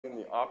in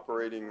the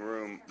operating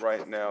room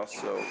right now,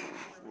 so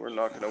we're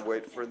not going to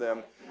wait for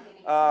them.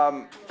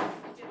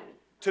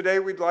 Today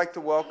we'd like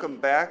to welcome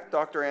back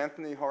Dr.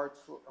 Anthony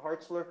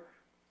Hartzler.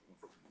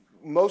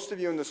 Most of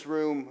you in this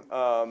room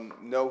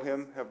know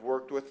him, have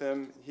worked with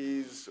him.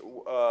 He's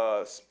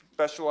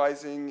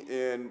specializing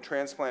in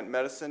transplant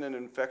medicine and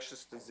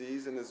infectious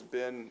disease and has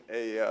been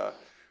a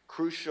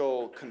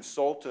crucial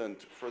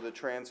consultant for the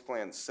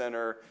Transplant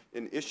Center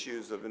in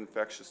issues of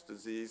infectious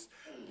disease.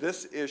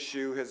 This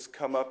issue has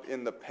come up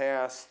in the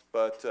past,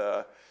 but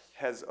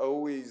has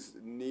always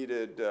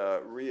needed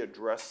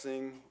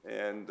readdressing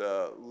and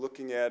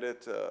looking at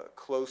it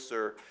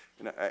closer.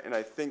 And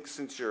I think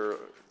since your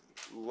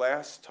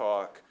last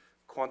talk,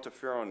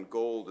 quantiferon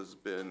gold has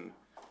been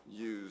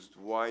used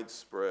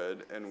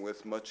widespread and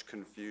with much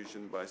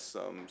confusion by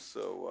some.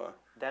 So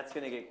that's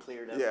going to get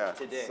cleared up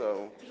today.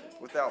 So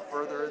without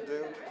further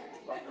ado,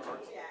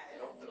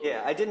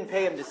 yeah, I didn't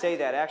pay him to say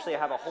that. Actually, I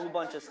have a whole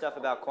bunch of stuff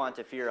about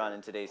quantiferon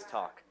in today's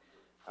talk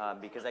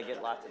because I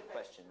get lots of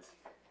questions.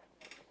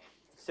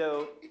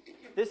 So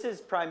this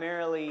is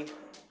primarily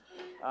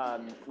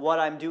what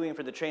I'm doing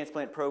for the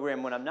transplant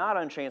program when I'm not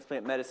on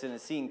transplant medicine,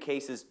 is seeing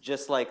cases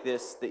just like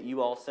this that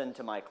you all send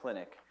to my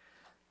clinic.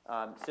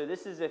 So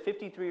this is a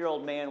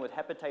 53-year-old man with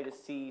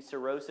hepatitis C,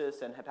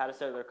 cirrhosis, and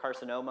hepatocellular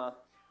carcinoma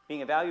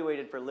being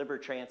evaluated for liver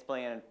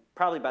transplant, and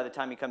probably by the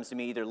time he comes to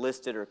me, either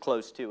listed or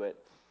close to it.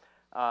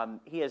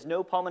 He has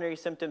no pulmonary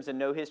symptoms and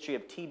no history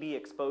of TB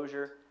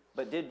exposure,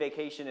 but did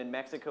vacation in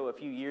Mexico a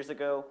few years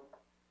ago.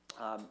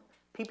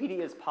 PPD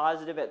is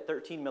positive at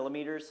 13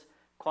 millimeters.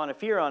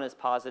 Quantiferon is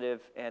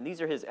positive, and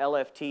these are his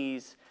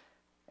LFTs.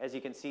 As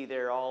you can see,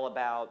 they're all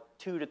about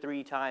 2 to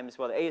 3 times,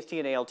 well, the AST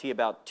and ALT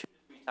about 2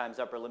 to 3 times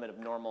upper limit of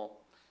normal.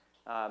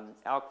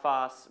 Alk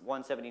Phos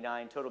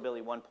 179, total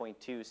bilirubin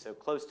 1.2, so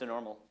close to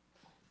normal.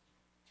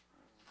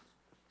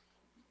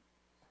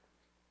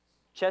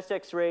 Chest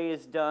x-ray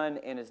is done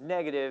and is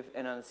negative,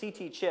 and on the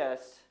CT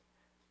chest,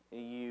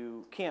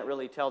 you can't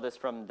really tell this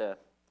from the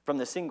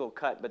single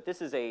cut, but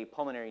this is a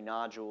pulmonary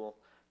nodule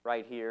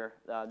right here.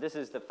 This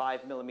is the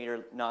 5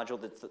 millimeter nodule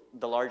that's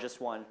the largest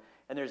one,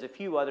 and there's a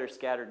few other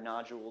scattered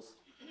nodules,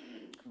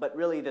 but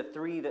really the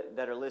 3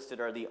 that are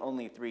listed are the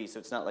only 3, so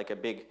it's not like a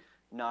big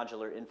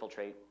nodular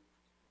infiltrate.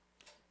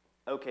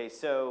 Okay,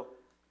 so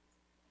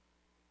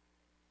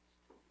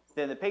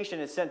then the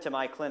patient is sent to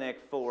my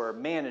clinic for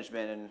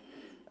management, and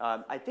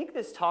I think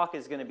this talk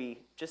is going to be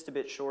just a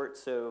bit short,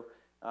 so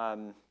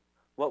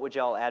what would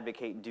y'all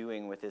advocate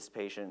doing with this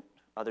patient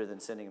other than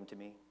sending him to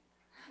me?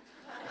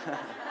 You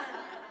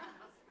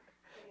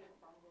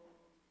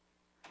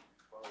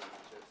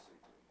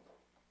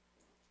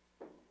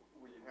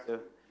have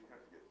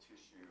to get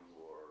tissue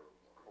or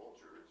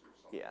cultures or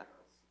something. Yeah.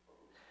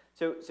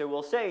 So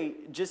we'll say,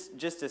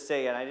 just to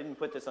say, and I didn't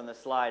put this on the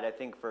slide, I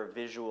think for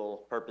visual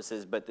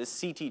purposes, but this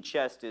CT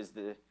chest is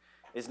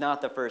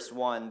not the first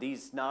one.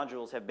 These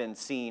nodules have been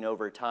seen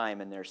over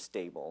time and they're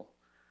stable.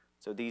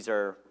 So these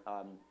are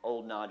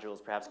old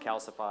nodules, perhaps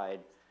calcified.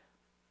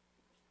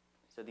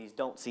 So these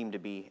don't seem to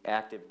be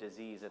active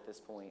disease at this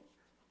point.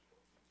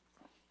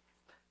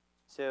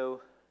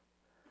 So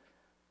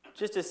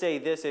just to say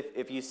this,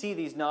 if you see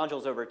these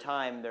nodules over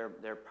time,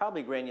 they're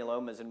probably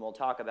granulomas, and we'll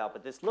talk about,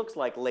 but this looks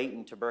like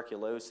latent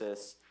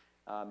tuberculosis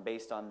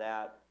based on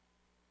that.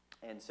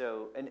 And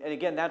so, and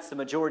again, that's the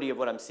majority of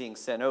what I'm seeing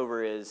sent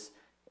over is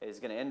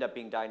going to end up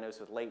being diagnosed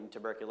with latent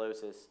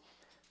tuberculosis.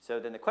 So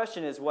then the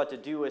question is what to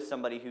do with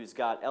somebody who's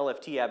got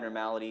LFT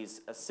abnormalities,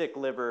 a sick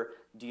liver.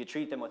 Do you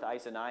treat them with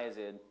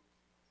isoniazid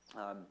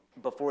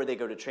before they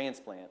go to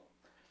transplant?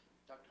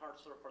 Dr.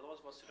 Hartzler, for those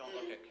of us who don't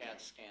look at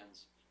CAT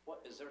scans,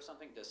 is there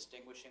something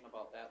distinguishing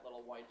about that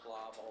little white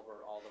blob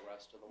over all the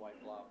rest of the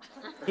white blobs?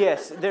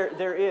 Yes,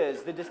 there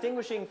is. The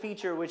distinguishing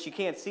feature, which you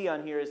can't see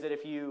on here, is that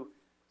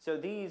so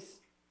these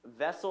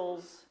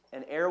vessels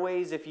and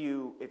airways, if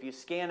you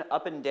scan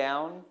up and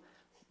down,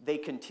 they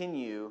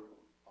continue.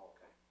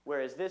 Okay.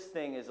 Whereas this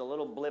thing is a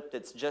little blip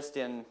that's just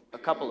in a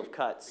couple of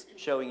cuts,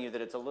 showing you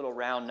that it's a little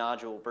round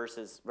nodule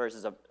versus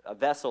a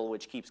vessel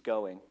which keeps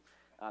going.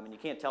 And you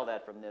can't tell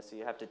that from this, so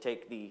you have to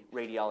take the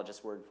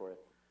radiologist's word for it.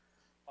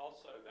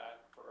 Also,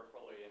 that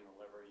peripherally in the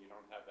liver, you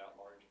don't have that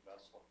large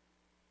vessel.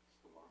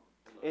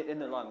 In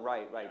the lung,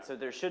 right. So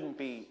there shouldn't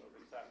be. So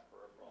it's that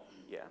peripheral.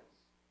 Yeah.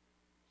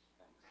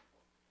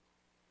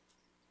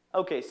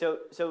 Okay, so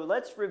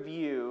let's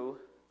review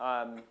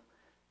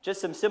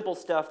just some simple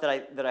stuff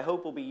that I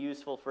hope will be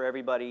useful for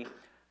everybody.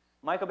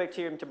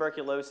 Mycobacterium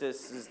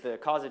tuberculosis is the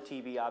cause of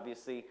TB,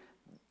 obviously.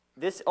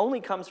 This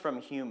only comes from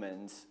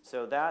humans,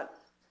 so that,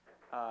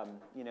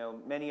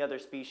 many other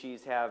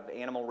species have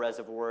animal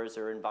reservoirs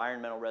or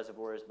environmental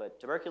reservoirs, but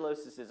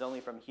tuberculosis is only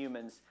from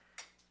humans.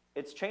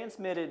 It's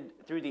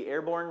transmitted through the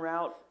airborne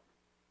route.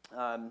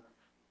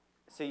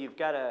 So you've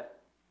got a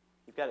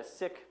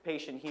sick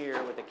patient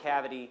here with a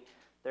cavity.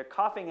 They're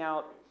coughing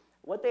out.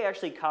 What they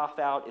actually cough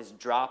out is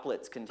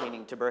droplets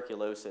containing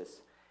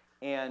tuberculosis.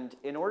 And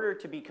in order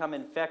to become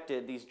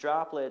infected, these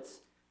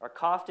droplets are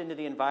coughed into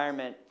the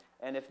environment.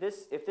 And if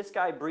this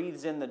guy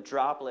breathes in the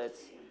droplets,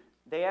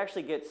 they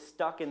actually get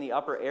stuck in the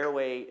upper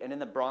airway and in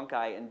the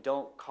bronchi and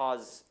don't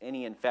cause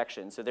any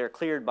infection. So they're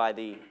cleared by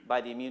the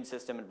immune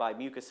system and by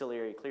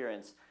mucociliary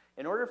clearance.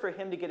 In order for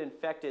him to get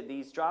infected,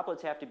 these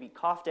droplets have to be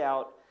coughed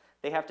out.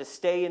 They have to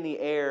stay in the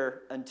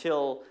air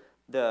until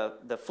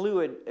the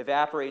fluid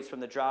evaporates from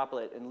the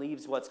droplet and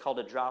leaves what's called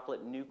a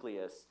droplet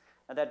nucleus.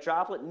 Now that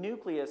droplet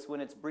nucleus,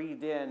 when it's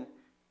breathed in,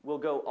 will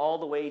go all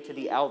the way to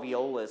the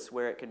alveolus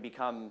where it can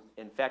become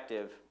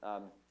infective.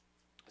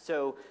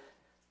 So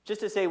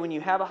just to say, when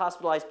you have a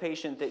hospitalized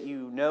patient that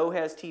you know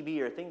has TB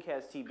or think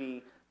has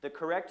TB, the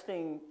correct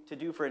thing to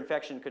do for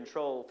infection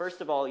control,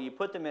 first of all, you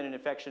put them in an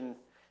infection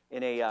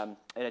in a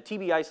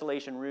TB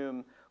isolation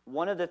room.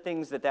 One of the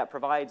things that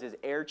provides is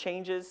air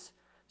changes.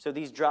 So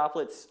these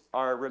droplets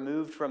are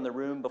removed from the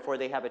room before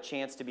they have a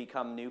chance to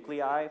become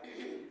nuclei.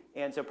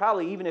 And so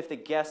probably even if the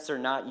guests are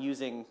not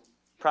using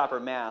proper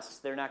masks,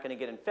 they're not going to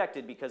get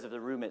infected because of the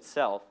room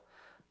itself.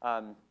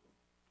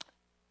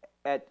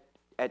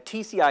 At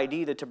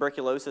TCID, the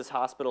tuberculosis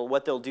hospital,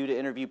 what they'll do to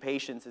interview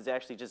patients is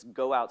actually just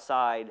go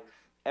outside.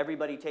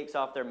 Everybody takes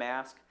off their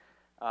mask.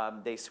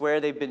 They swear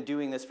they've been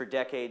doing this for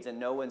decades and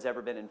no one's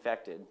ever been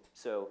infected.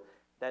 So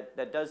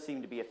that does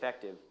seem to be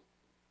effective.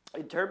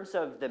 In terms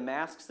of the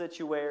masks that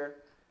you wear,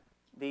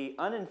 the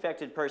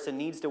uninfected person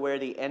needs to wear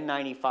the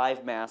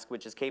N95 mask,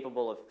 which is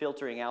capable of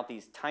filtering out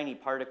these tiny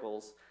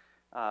particles.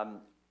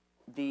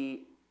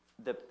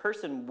 The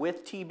person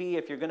with TB,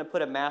 if you're going to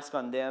put a mask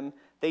on them,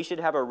 they should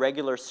have a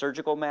regular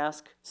surgical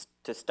mask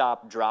to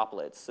stop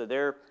droplets. So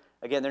they're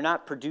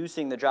not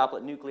producing the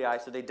droplet nuclei,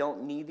 so they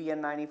don't need the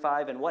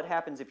N95. And what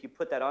happens if you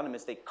put that on them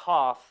is they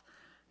cough,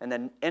 and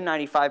then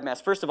N95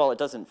 mask, first of all, it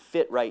doesn't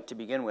fit right to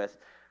begin with,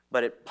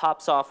 but it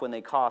pops off when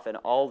they cough, and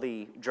all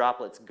the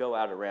droplets go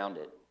out around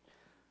it.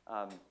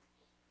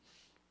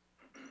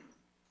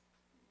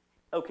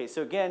 Okay,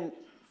 so again,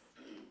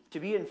 to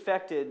be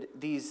infected,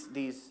 these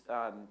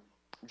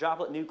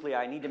droplet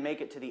nuclei need to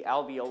make it to the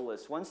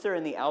alveolus. Once they're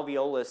in the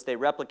alveolus, they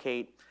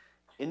replicate.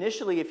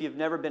 Initially, if you've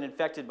never been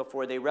infected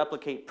before, they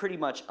replicate pretty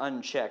much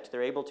unchecked.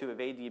 They're able to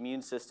evade the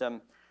immune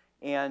system,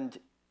 and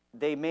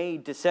they may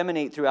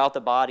disseminate throughout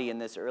the body in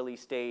this early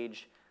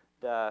stage.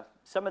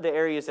 Some of the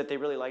areas that they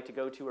really like to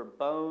go to are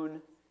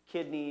bone,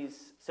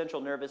 kidneys,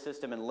 central nervous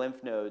system, and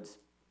lymph nodes.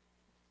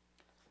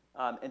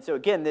 And so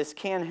again, this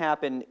can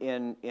happen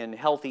in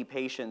healthy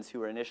patients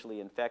who are initially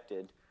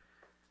infected.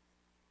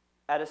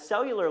 At a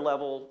cellular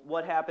level,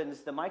 what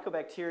happens, the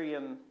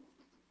mycobacterium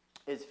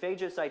is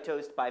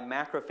phagocytosed by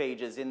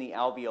macrophages in the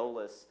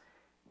alveolus.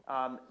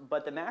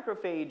 But the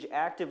macrophage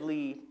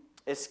actively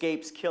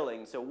escapes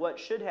killing. So what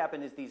should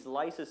happen is these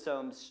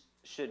lysosomes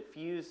should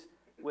fuse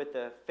with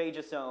the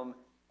phagosome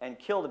and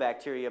kill the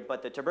bacteria,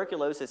 but the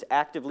tuberculosis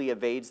actively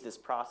evades this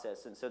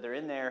process. And so they're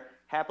in there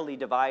happily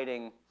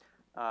dividing.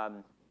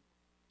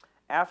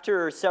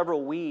 After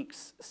several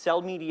weeks,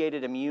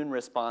 cell-mediated immune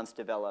response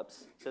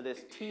develops. So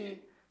this T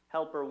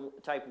helper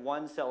type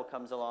 1 cell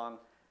comes along.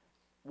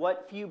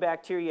 What few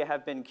bacteria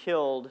have been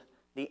killed,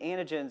 the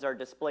antigens are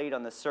displayed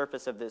on the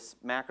surface of this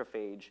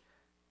macrophage.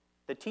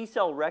 The T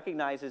cell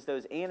recognizes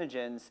those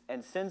antigens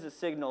and sends a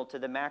signal to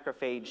the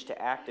macrophage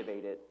to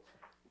activate it.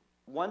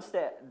 Once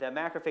the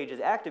macrophage is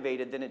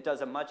activated, then it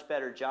does a much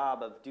better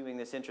job of doing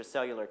this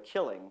intracellular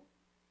killing.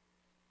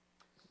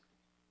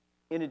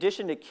 In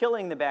addition to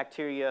killing the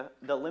bacteria,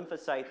 the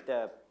lymphocyte,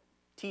 the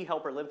T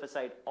helper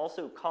lymphocyte,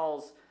 also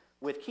calls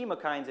with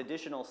chemokines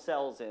additional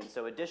cells in,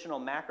 so additional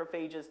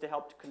macrophages to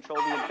help to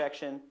control the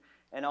infection,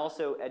 and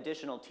also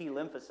additional T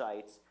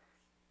lymphocytes.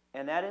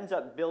 And that ends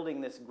up building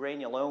this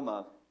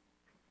granuloma.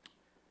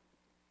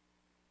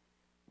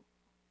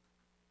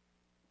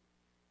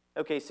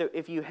 Okay, so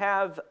if you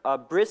have a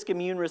brisk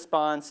immune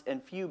response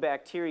and few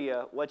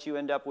bacteria, what you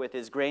end up with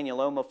is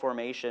granuloma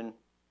formation.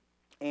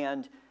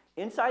 And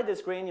inside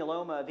this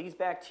granuloma, these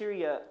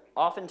bacteria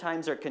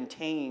oftentimes are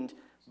contained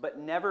but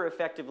never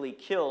effectively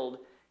killed,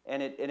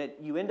 and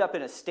you end up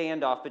in a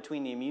standoff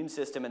between the immune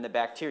system and the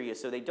bacteria.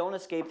 So they don't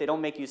escape, they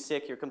don't make you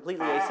sick, you're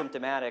completely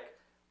asymptomatic,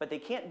 but they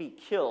can't be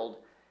killed.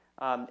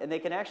 And they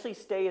can actually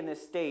stay in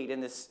this state,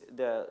 and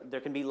there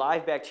can be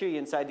live bacteria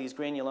inside these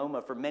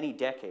granuloma for many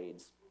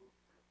decades.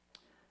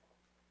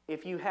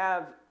 If you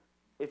have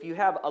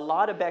a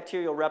lot of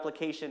bacterial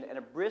replication and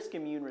a brisk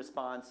immune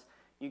response,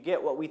 you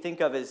get what we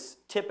think of as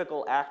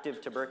typical active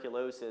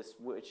tuberculosis,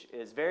 which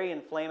is very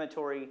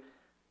inflammatory.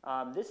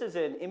 This is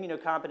an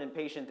immunocompetent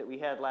patient that we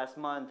had last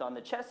month. On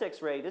the chest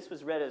x-ray, this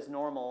was read as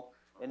normal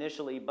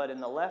initially, but in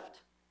the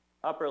left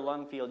upper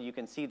lung field, you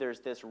can see there's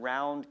this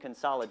round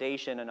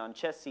consolidation, and on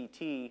chest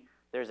CT,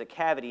 there's a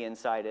cavity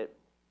inside it.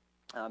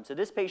 So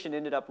this patient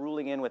ended up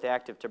ruling in with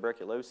active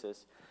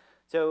tuberculosis.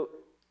 So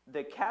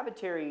the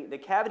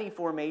cavity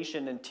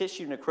formation and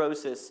tissue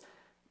necrosis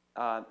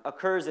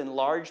occurs in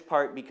large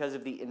part because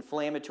of the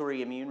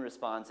inflammatory immune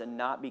response and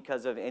not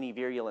because of any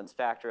virulence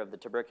factor of the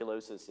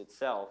tuberculosis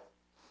itself.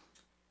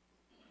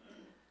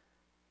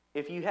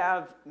 If you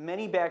have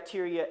many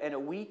bacteria and a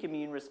weak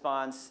immune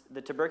response,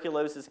 the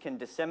tuberculosis can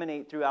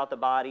disseminate throughout the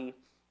body,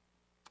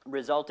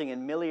 resulting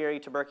in miliary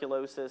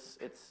tuberculosis.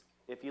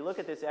 If you look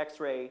at this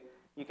x-ray,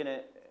 you can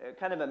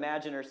kind of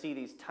imagine or see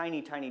these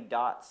tiny, tiny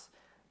dots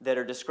that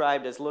are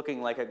described as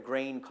looking like a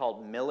grain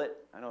called millet.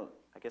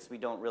 I guess we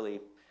don't really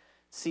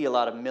see a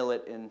lot of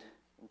millet in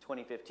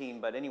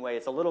 2015, but anyway,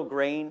 it's a little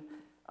grain.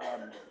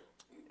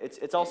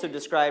 It's also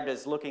described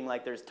as looking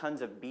like there's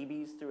tons of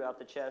BBs throughout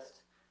the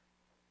chest,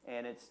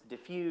 and it's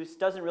diffuse,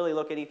 doesn't really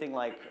look anything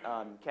like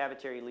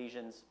cavitary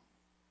lesions.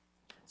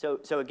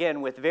 So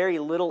again, with very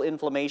little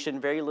inflammation,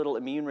 very little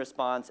immune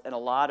response, and a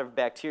lot of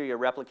bacteria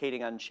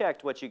replicating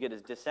unchecked, what you get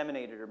is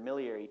disseminated or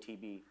miliary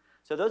TB.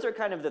 So those are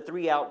kind of the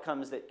three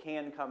outcomes that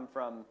can come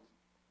from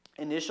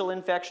initial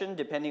infection,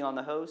 depending on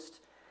the host.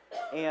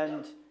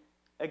 And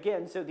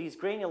again, so these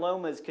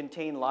granulomas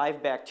contain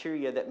live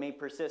bacteria that may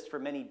persist for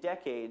many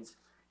decades,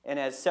 and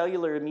as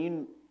cellular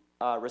immune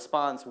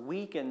response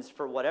weakens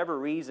for whatever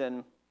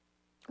reason,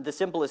 the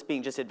simplest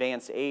being just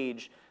advanced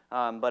age,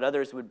 but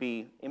others would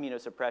be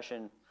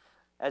immunosuppression.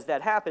 As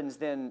that happens,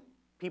 then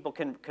people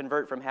can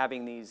convert from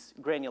having these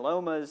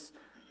granulomas,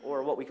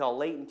 or what we call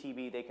latent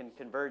TB, they can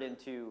convert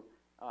into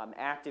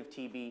active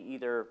TB,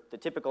 either the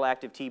typical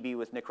active TB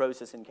with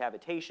necrosis and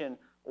cavitation,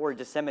 or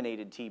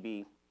disseminated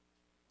TB,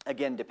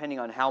 again, depending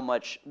on how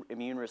much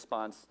immune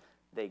response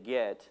they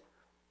get.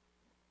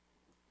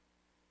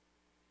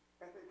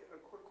 I think a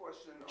quick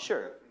question on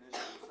Sure.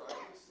 definition. So I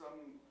think some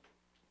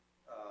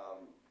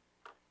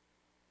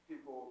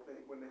people think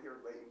when they hear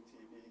latent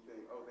TB,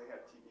 think, oh, they had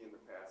TB in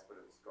the past, but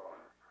it's gone.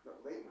 No,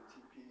 latent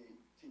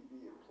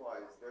TB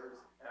implies there's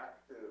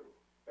active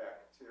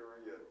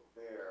bacteria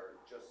there,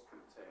 just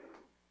contained.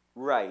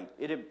 Right.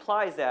 It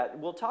implies that.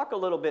 We'll talk a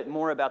little bit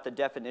more about the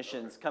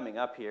definitions coming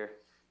up here,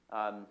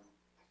 and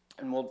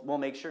we'll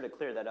make sure to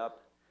clear that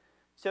up.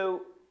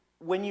 So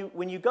when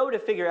you go to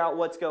figure out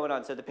what's going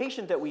on, so the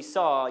patient that we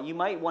saw, you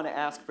might want to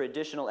ask for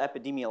additional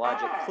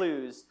epidemiologic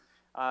clues.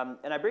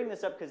 And I bring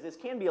this up because this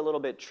can be a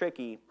little bit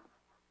tricky.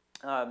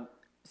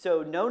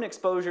 So known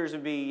exposures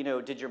would be,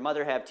 did your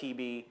mother have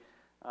TB?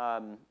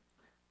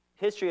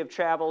 History of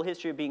travel,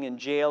 history of being in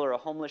jail or a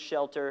homeless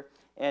shelter,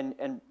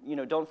 and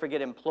don't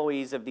forget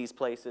employees of these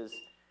places.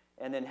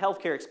 And then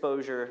healthcare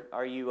exposure,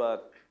 are you a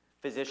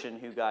physician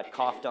who got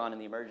coughed on in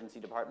the emergency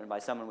department by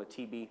someone with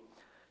TB?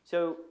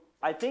 So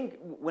I think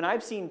when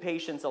I've seen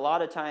patients, a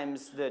lot of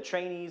times the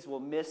trainees will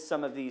miss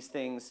some of these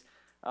things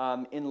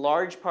in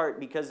large part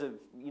because of,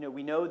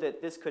 we know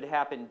that this could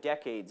happen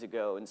decades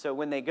ago. And so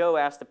when they go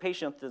ask the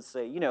patient to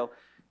say,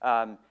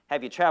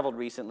 have you traveled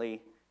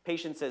recently?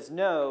 Patient says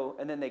no,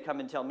 and then they come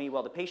and tell me,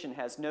 well, the patient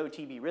has no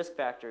TB risk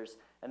factors.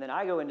 And then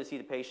I go in to see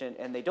the patient,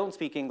 and they don't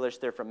speak English,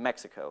 they're from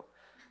Mexico.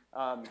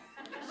 And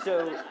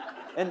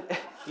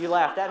you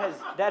laugh,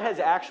 that has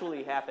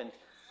actually happened.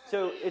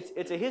 So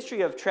it's a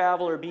history of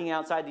travel or being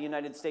outside the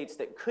United States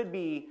that could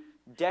be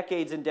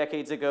decades and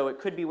decades ago. It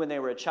could be when they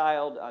were a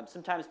child.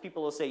 Sometimes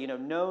people will say,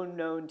 no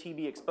known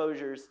TB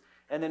exposures.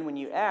 And then when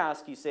you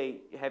ask, you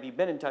say, have you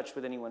been in touch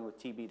with anyone with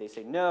TB? They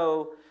say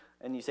no.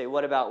 And you say,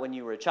 what about when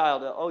you were a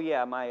child? Oh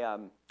yeah,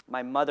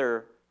 my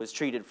mother was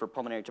treated for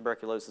pulmonary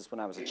tuberculosis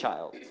when I was a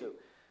child. So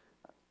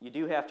you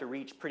do have to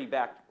reach pretty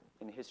back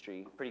in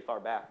history, pretty far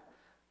back.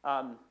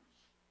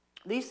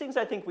 These things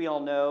I think we all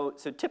know.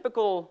 So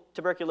typical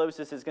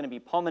tuberculosis is going to be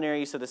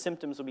pulmonary, so the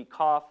symptoms will be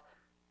cough,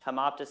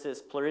 hemoptysis,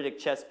 pleuritic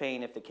chest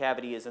pain if the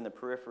cavity is in the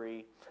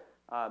periphery.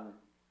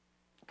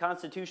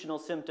 Constitutional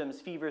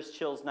symptoms, fevers,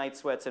 chills, night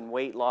sweats, and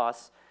weight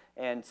loss.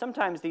 And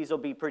sometimes these will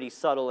be pretty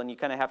subtle, and you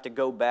kind of have to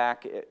go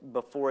back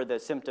before the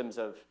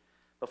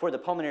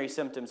pulmonary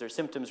symptoms or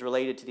symptoms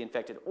related to the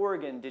infected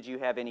organ. Did you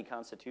have any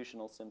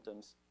constitutional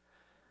symptoms?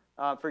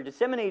 For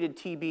disseminated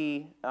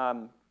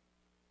TB,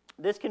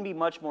 this can be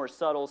much more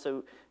subtle.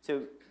 So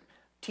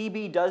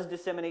TB does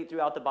disseminate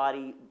throughout the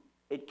body.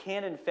 It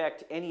can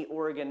infect any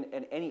organ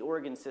and any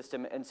organ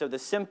system, and so the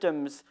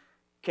symptoms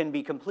can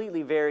be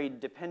completely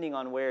varied depending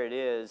on where it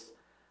is.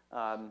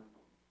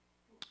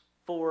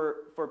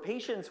 For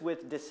patients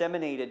with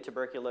disseminated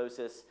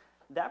tuberculosis,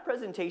 that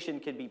presentation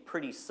can be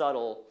pretty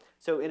subtle.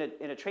 So in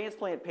a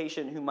transplant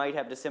patient who might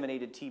have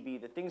disseminated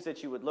TB, the things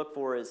that you would look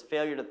for is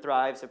failure to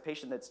thrive, so a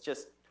patient that's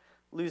just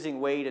losing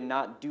weight and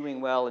not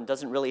doing well and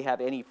doesn't really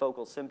have any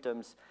focal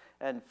symptoms.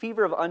 And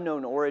fever of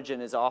unknown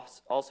origin is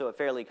also a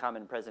fairly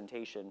common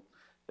presentation.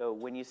 So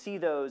when you see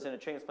those in a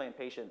transplant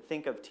patient,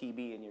 think of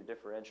TB in your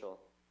differential.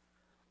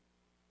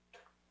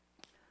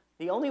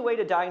 The only way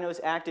to diagnose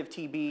active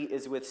TB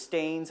is with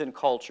stains and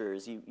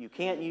cultures. You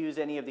can't use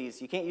any of these.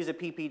 You can't use a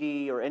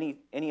PPD or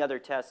any other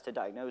test to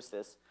diagnose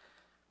this.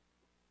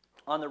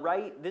 On the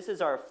right, this is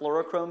our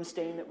fluorochrome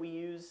stain that we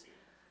use.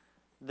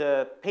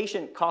 The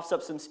patient coughs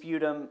up some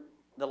sputum.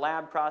 The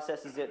lab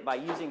processes it by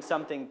using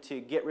something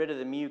to get rid of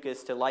the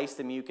mucus, to lyse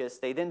the mucus.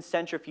 They then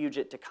centrifuge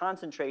it to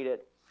concentrate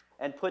it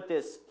and put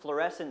this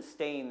fluorescent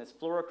stain, this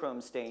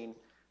fluorochrome stain.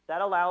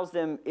 That allows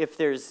them, if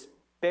there's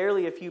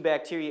barely a few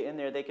bacteria in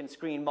there, they can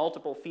screen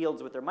multiple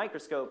fields with their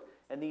microscope,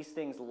 and these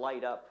things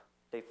light up.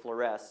 They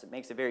fluoresce. It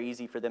makes it very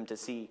easy for them to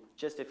see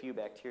just a few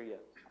bacteria.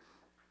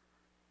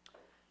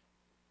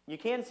 You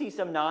can see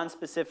some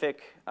nonspecific,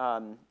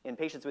 in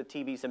patients with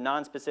TB, some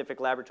nonspecific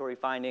laboratory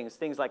findings,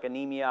 things like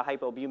anemia,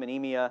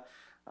 hypoalbuminemia,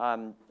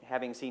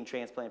 Having seen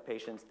transplant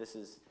patients, this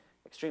is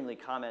extremely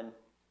common.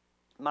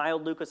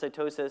 Mild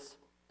leukocytosis.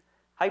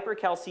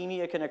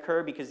 Hypercalcemia can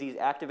occur because these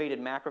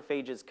activated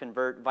macrophages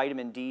convert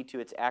vitamin D to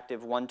its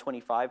active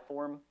 125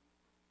 form.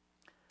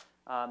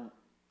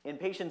 In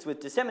patients with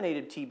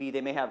disseminated TB,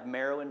 they may have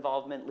marrow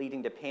involvement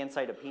leading to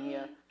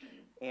pancytopenia.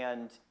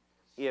 And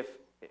if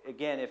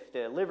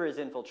the liver is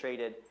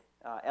infiltrated,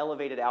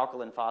 elevated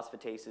alkaline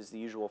phosphatase is the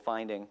usual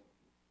finding.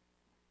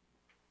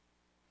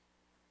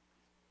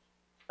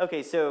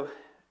 Okay, so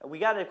we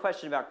got a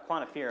question about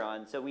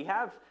quantiferon. So we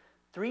have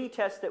 3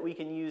 tests that we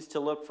can use to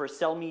look for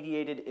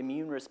cell-mediated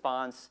immune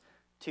response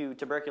to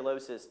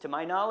tuberculosis. To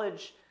my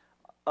knowledge,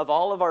 of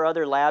all of our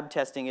other lab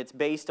testing, it's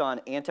based on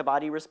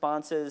antibody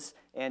responses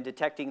and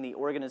detecting the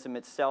organism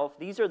itself.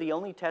 These are the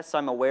only tests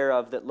I'm aware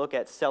of that look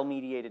at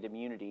cell-mediated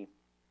immunity.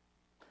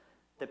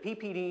 The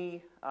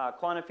PPD,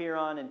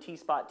 quantiferon, and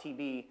T-spot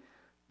TB,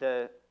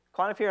 the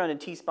quantiferon and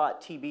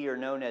T-spot TB are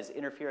known as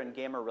interferon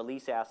gamma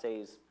release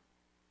assays.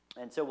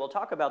 And so we'll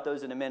talk about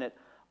those in a minute.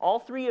 All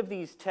 3 of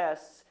these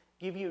tests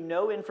give you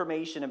no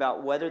information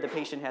about whether the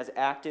patient has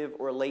active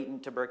or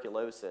latent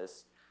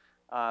tuberculosis.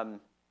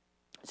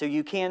 So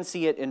you can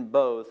see it in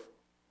both.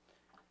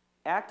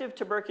 Active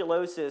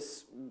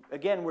tuberculosis,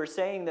 again, we're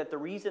saying that the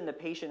reason the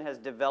patient has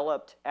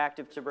developed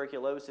active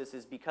tuberculosis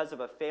is because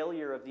of a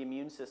failure of the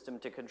immune system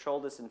to control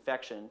this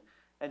infection.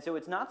 And so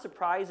it's not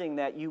surprising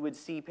that you would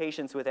see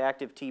patients with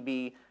active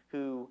TB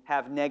who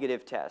have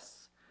negative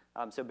tests.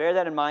 So bear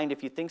that in mind.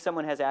 If you think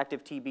someone has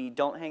active TB,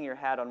 don't hang your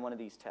hat on one of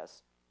these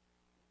tests.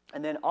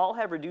 And then all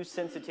have reduced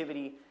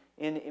sensitivity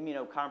in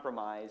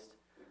immunocompromised.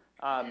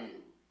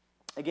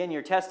 Again,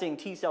 you're testing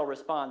T-cell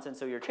response, and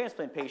so your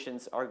transplant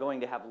patients are going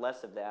to have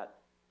less of that.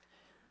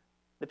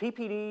 The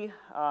PPD,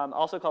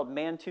 also called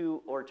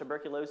MAN2 or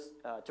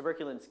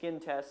tuberculin skin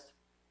test,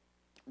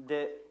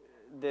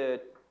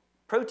 the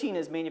protein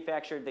is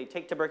manufactured. They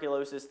take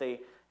tuberculosis,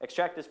 they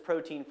extract this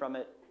protein from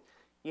it.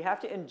 You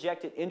have to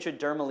inject it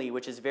intradermally,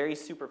 which is very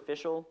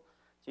superficial.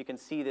 So you can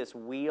see this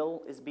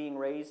wheel is being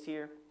raised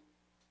here.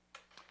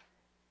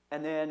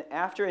 And then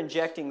after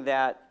injecting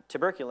that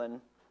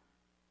tuberculin,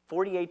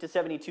 48 to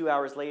 72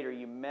 hours later,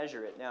 you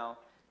measure it. Now,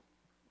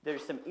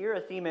 there's some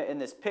erythema in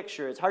this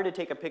picture. It's hard to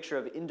take a picture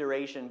of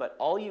induration, but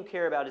all you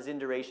care about is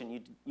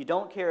induration. You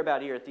don't care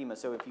about erythema.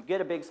 So if you get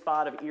a big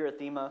spot of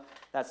erythema,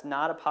 that's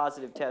not a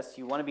positive test.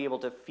 You want to be able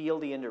to feel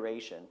the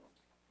induration.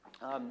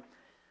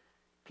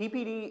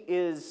 PPD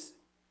is,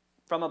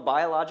 from a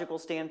biological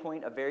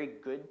standpoint, a very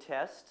good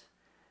test.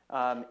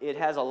 It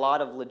has a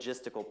lot of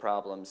logistical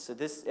problems. So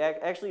this,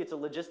 actually, it's a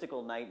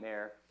logistical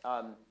nightmare.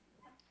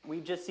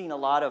 We've just seen a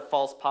lot of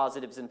false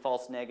positives and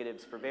false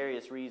negatives for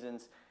various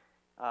reasons.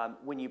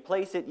 When you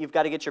place it, you've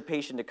got to get your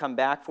patient to come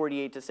back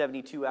 48 to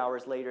 72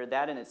 hours later.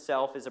 That in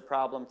itself is a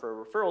problem for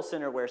a referral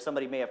center where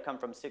somebody may have come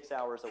from 6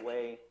 hours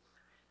away.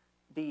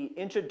 The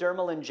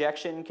intradermal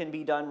injection can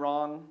be done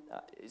wrong.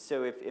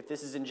 So if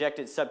this is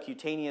injected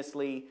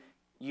subcutaneously,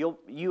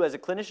 you as a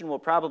clinician will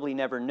probably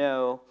never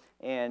know,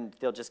 and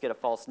they'll just get a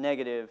false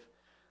negative.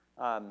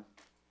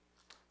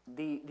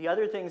 The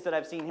other things that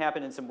I've seen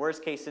happen in some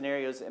worst case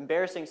scenarios,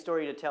 embarrassing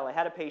story to tell. I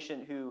had a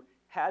patient who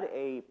had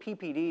a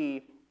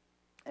PPD,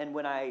 and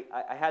when I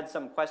had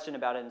some question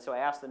about it, and so I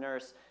asked the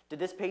nurse, did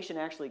this patient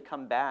actually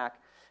come back?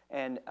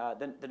 And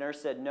the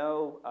nurse said,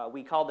 no,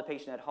 we called the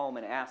patient at home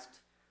and asked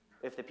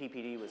if the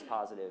PPD was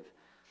positive.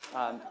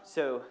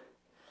 So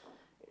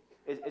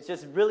it's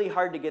just really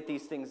hard to get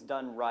these things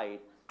done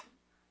right.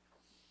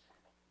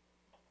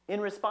 In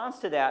response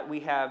to that,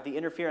 we have the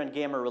interferon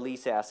gamma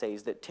release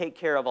assays that take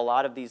care of a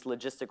lot of these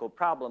logistical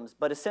problems,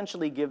 but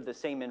essentially give the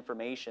same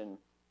information.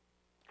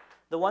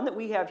 The one that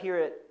we have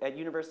here at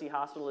University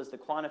Hospital is the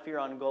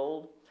quantiferon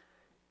gold.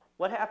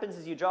 What happens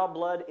is you draw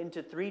blood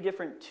into 3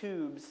 different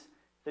tubes.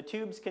 The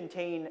tubes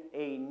contain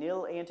a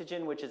nil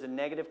antigen, which is a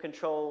negative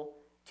control,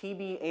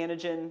 TB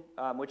antigen,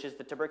 which is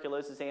the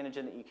tuberculosis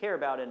antigen that you care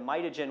about, and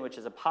mitogen, which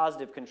is a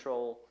positive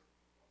control.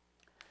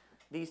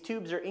 These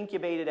tubes are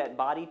incubated at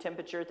body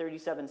temperature,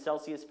 37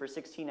 Celsius, for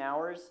 16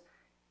 hours,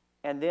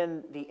 and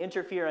then the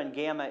interferon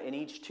gamma in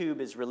each tube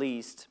is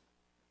released.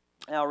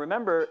 Now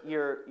remember,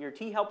 your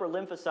T helper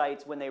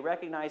lymphocytes, when they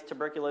recognize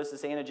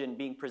tuberculosis antigen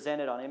being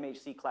presented on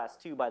MHC class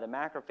II by the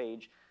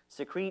macrophage,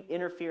 secrete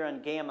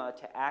interferon gamma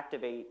to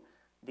activate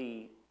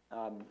the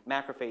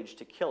macrophage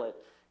to kill it.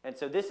 And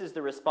so this is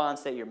the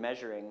response that you're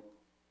measuring.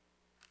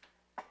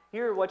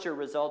 Here are what your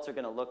results are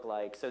going to look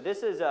like. So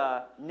this is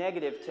a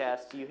negative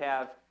test. You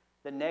have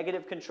the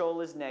negative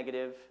control is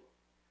negative,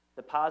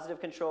 the positive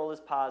control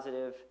is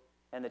positive,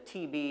 and the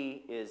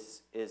TB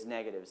is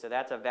negative. So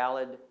that's a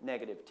valid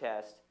negative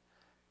test.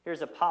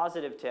 Here's a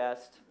positive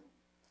test.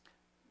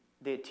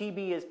 The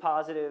TB is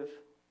positive,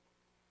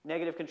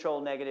 negative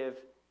control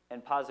negative,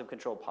 and positive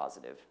control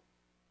positive.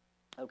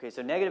 Okay,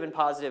 so negative and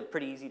positive,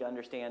 pretty easy to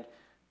understand.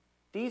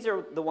 These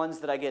are the ones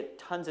that I get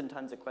tons and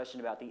tons of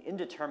questions about, the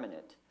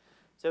indeterminate.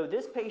 So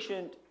this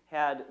patient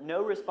had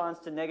no response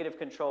to negative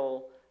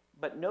control,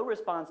 but no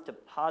response to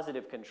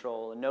positive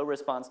control, and no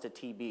response to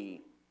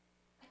TB.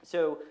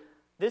 So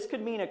This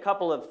could mean a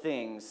couple of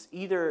things.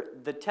 Either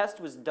the test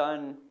was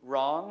done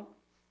wrong,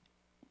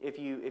 if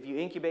you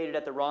incubate it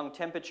at the wrong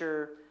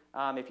temperature,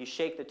 if you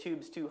shake the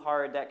tubes too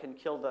hard, that can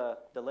kill the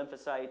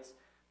lymphocytes.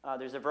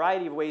 There's a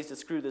variety of ways to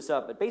screw this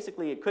up, but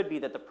basically it could be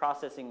that the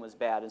processing was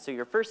bad. And so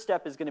your first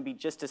step is going to be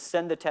just to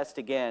send the test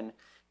again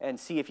and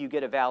see if you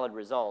get a valid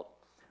result.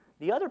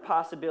 The other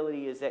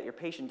possibility is that your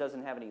patient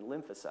doesn't have any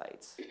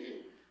lymphocytes.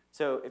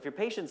 So if your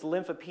patient's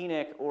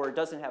lymphopenic or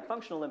doesn't have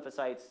functional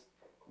lymphocytes,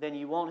 then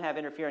you won't have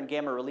interferon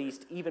gamma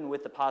released even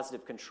with the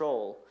positive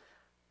control.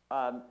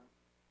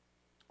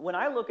 When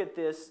I look at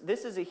this,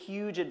 this is a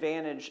huge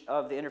advantage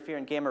of the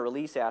interferon gamma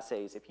release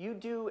assays. If you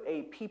do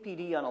a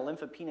PPD on a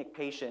lymphopenic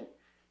patient,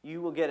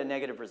 you will get a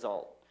negative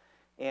result.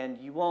 And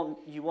you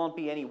won't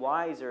be any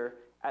wiser.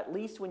 At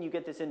least when you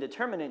get this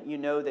indeterminate, you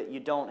know that you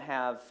don't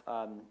have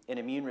an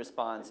immune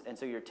response. And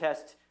so your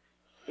test,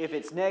 if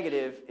it's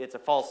negative, it's a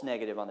false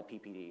negative on the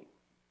PPD.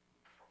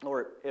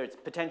 Or it's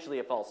potentially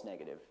a false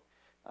negative.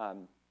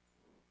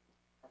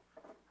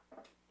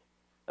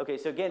 Okay,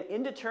 so again,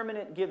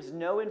 indeterminate gives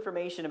no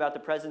information about the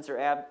presence or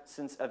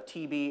absence of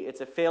TB.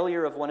 It's a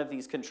failure of one of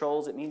these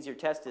controls. It means your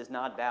test is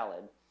not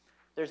valid.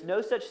 There's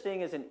no such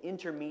thing as an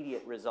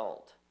intermediate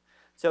result.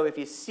 So if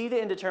you see the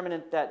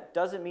indeterminate, that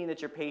doesn't mean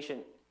that your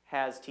patient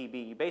has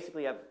TB. You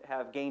basically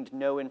have gained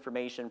no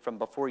information from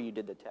before you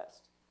did the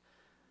test.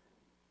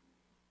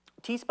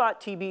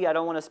 T-spot TB, I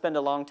don't want to spend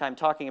a long time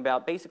talking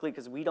about, basically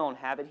because we don't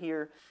have it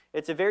here.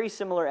 It's a very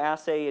similar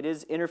assay. It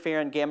is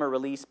interferon gamma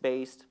release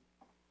based.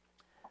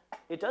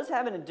 It does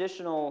have an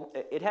additional,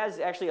 it has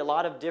actually a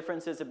lot of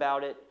differences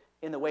about it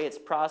in the way it's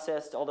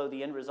processed, although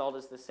the end result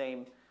is the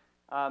same.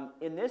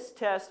 In this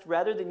test,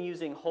 rather than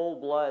using whole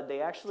blood,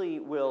 they actually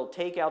will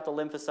take out the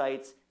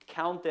lymphocytes,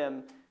 count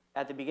them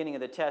at the beginning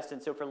of the test.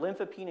 And so for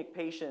lymphopenic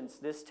patients,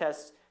 this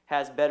test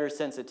has better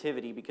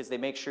sensitivity because they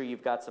make sure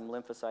you've got some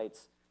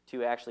lymphocytes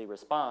to actually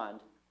respond.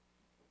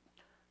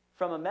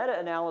 From a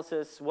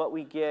meta-analysis, what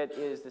we get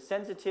is the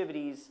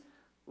sensitivities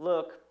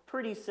look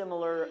pretty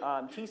similar.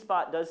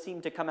 T-spot does seem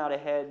to come out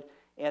ahead,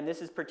 and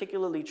this is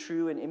particularly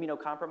true in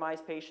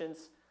immunocompromised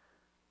patients.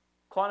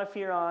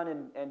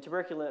 Quantiferon and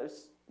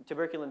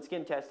tuberculin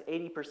skin test,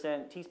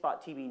 80%,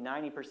 T-spot TB,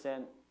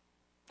 90%.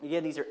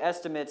 Again, these are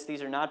estimates.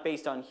 These are not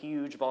based on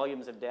huge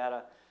volumes of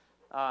data.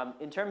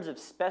 In terms of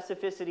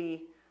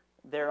specificity,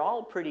 they're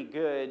all pretty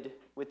good,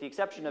 with the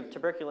exception of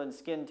tuberculin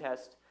skin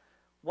test.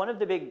 One of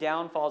the big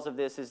downfalls of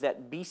this is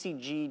that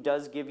BCG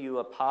does give you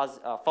a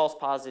false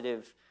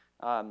positive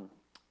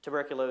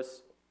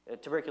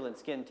tuberculin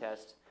skin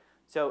test.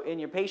 So in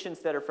your patients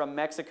that are from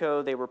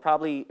Mexico, they were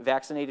probably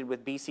vaccinated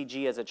with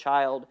BCG as a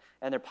child,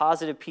 and their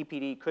positive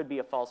PPD could be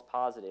a false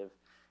positive.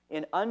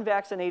 In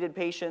unvaccinated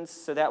patients,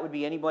 so that would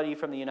be anybody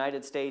from the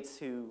United States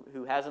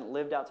who hasn't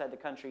lived outside the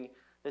country,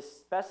 the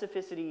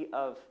specificity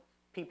of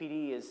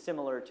PPD is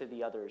similar to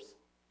the others.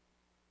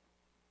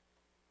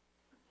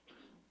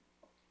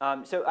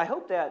 So I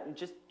hope that,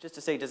 just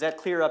to say, does that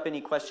clear up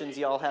any questions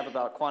y'all have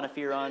about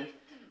quantiferon?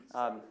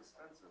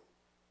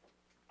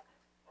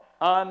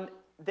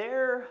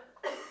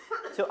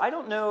 So I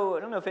don't know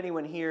if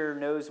anyone here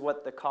knows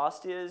what the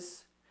cost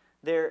is.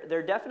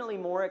 They're definitely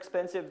more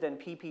expensive than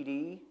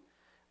PPD,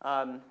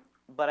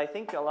 but I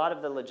think a lot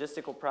of the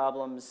logistical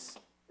problems,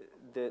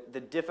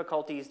 the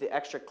difficulties, the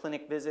extra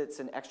clinic visits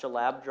and extra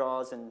lab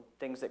draws and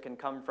things that can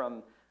come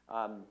from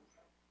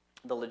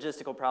the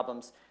logistical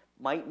problems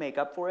might make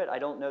up for it. I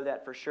don't know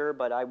that for sure,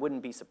 but I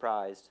wouldn't be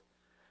surprised.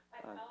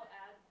 I'll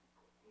add,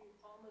 you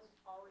almost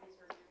always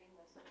are doing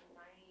this. I mean,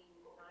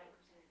 99%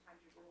 of the times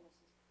you're doing this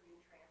is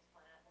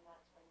pre-transplant, and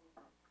that's when you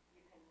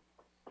can,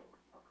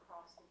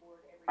 across the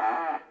board, every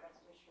year,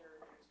 rest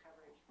assured there's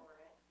coverage for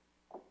it.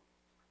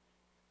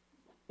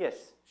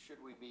 Yes?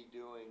 Should we be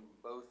doing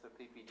both a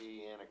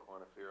PPD and a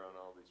quantiferon on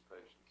all these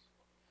patients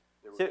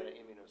that we're So- going to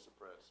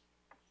immunosuppress?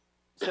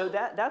 So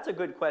that's a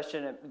good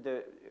question.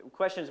 The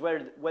question is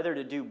whether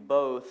to do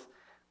both.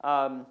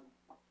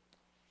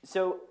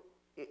 So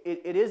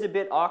it is a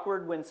bit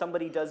awkward when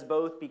somebody does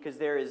both because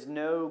there is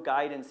no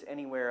guidance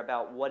anywhere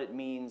about what it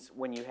means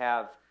when you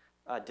have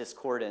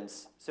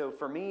discordance. So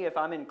for me, if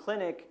I'm in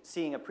clinic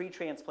seeing a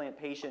pre-transplant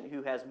patient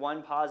who has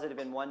one positive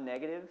and one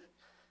negative,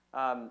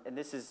 and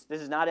this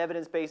is not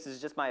evidence-based, this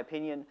is just my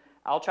opinion,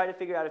 I'll try to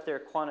figure out if they're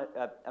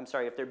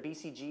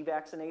BCG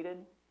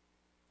vaccinated.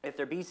 If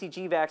they're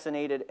BCG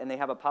vaccinated and they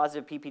have a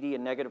positive PPD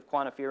and negative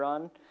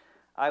quantiferon,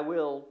 I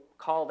will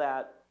call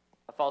that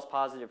a false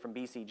positive from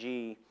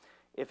BCG.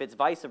 If it's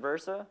vice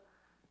versa,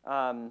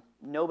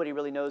 nobody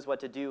really knows what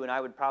to do, and I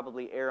would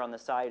probably err on the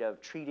side of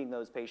treating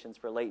those patients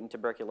for latent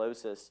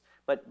tuberculosis.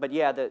 But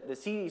yeah, the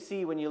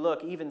CDC, when you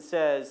look, even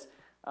says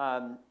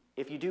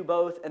if you do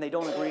both and they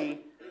don't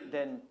agree,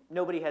 then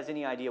nobody has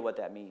any idea what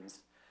that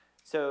means.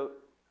 So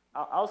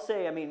I'll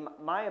say, I mean,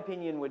 my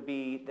opinion would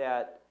be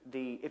that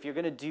if you're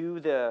going to do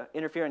the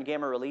interferon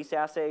gamma release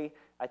assay,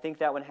 I think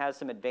that one has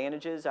some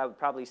advantages. I would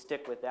probably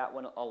stick with that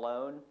one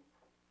alone.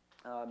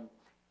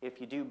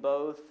 If you do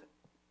both,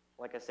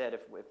 like I said,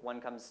 if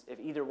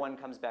either one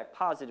comes back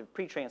positive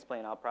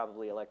pre-transplant, I'll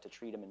probably elect to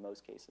treat them in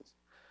most cases.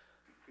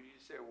 Could you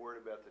say a word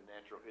about the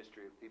natural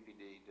history of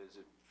PPD? Does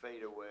it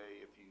fade away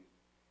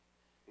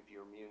if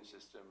your immune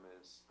system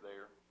is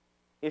there?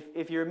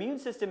 If your immune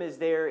system is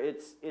there,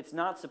 it's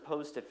not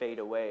supposed to fade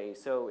away.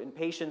 So in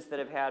patients that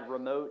have had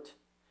remote,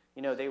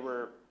 they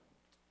were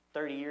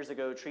 30 years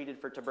ago treated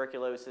for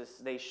tuberculosis,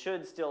 they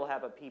should still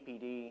have a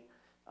PPD.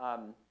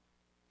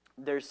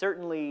 There's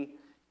certainly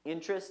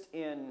interest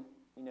in,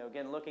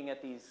 again, looking at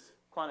these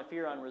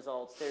quantiferon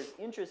results, there's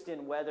interest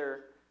in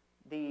whether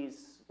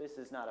this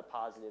is not a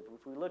positive.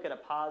 If we look at a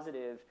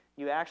positive,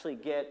 you actually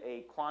get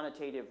a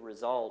quantitative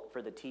result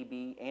for the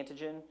TB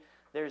antigen.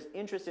 There's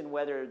interest in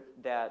whether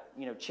that,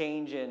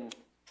 change in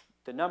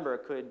the number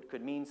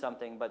could mean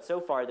something, but so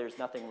far there's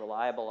nothing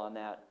reliable on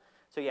that.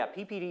 So yeah,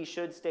 PPD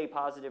should stay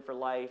positive for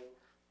life.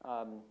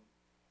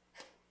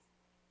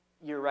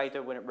 You're right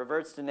that when it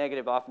reverts to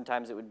negative,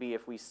 oftentimes it would be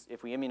if we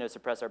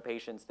immunosuppress our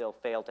patients, they'll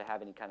fail to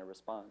have any kind of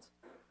response.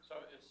 So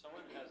if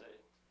someone has a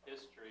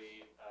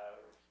history of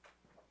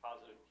a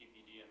positive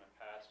PPD in the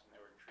past and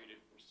they were treated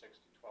for 6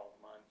 to 12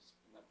 months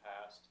in the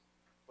past,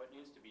 what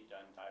needs to be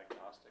done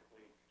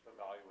diagnostically to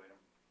evaluate them?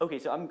 Okay,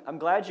 so I'm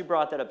glad you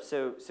brought that up.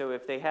 So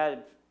if they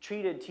had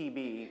treated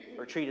TB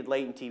or treated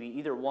latent TB,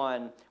 either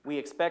one, we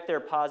expect their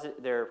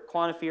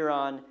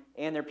quantiferon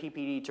and their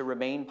PPD to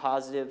remain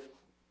positive.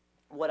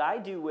 What I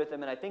do with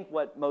them, and I think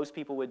what most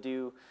people would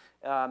do,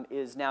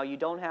 is now you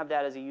don't have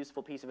that as a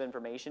useful piece of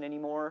information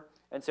anymore,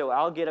 and so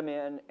I'll get them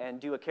in and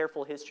do a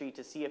careful history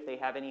to see if they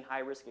have any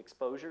high-risk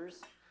exposures.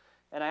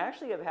 And I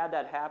actually have had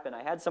that happen.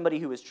 I had somebody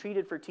who was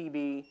treated for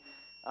TB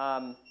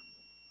and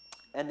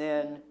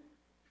then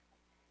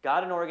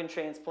got an organ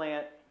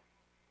transplant.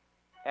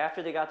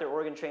 After they got their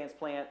organ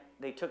transplant,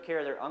 they took care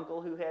of their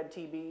uncle who had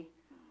TB,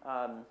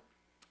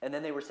 and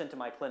then they were sent to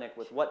my clinic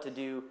with what to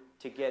do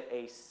to get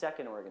a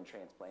second organ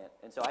transplant.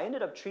 And so I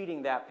ended up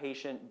treating that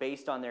patient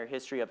based on their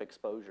history of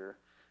exposure.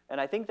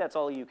 And I think that's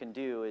all you can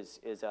do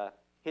is a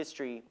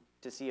history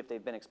to see if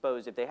they've been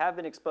exposed. If they have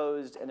been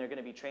exposed and they're going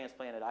to be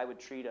transplanted, I would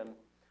treat them.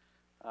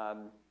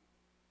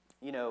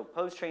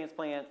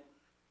 Post-transplant,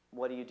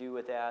 what do you do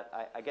with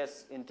that? I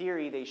guess in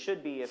theory they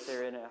should be, if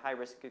they're in a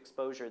high-risk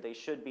exposure, they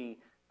should be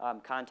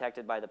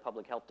contacted by the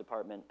public health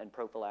department and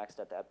prophylaxed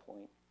at that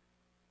point.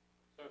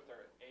 So if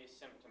they're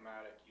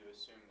asymptomatic, you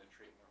assume the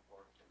treatment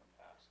worked in the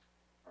past,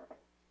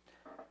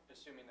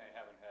 assuming they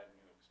haven't had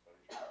new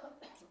exposure.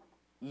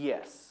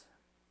 Yes.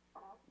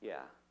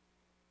 Yeah.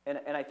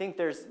 And I think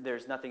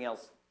there's nothing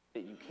else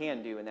that you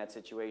can do in that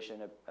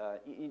situation.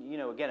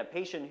 Again, a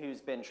patient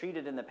who's been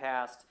treated in the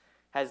past,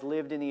 has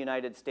lived in the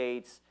United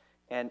States,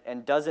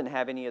 and doesn't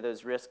have any of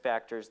those risk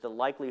factors, the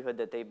likelihood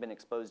that they've been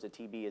exposed to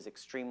TB is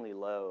extremely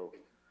low.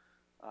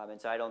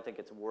 And so I don't think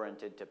it's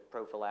warranted to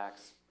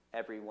prophylax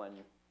everyone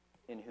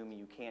in whom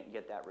you can't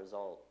get that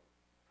result.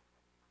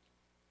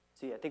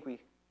 See, I think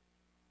we...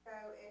 So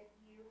if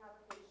you have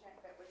a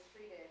patient that was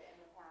treated in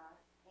the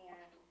past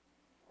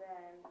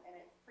and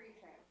it's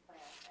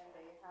pre-transplant and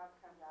they have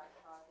come back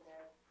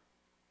positive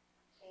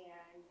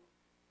and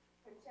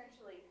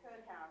potentially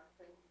could have,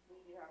 since we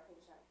do have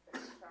patients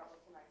that travel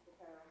to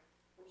Mexico,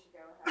 we should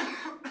go ahead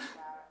and move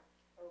that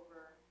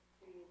over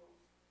to you.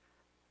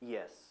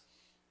 Yes.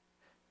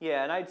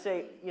 Yeah, and I'd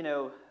say,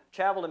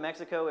 travel to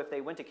Mexico, if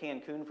they went to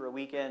Cancun for a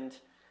weekend,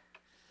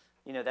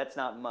 that's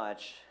not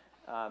much.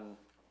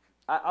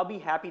 I'll be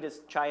happy to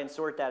try and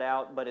sort that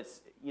out, but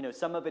it's,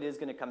 some of it is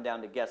going to come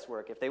down to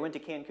guesswork. If they went to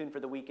Cancun for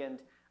the weekend,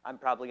 I'm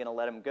probably going to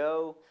let them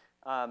go.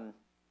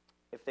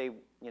 If they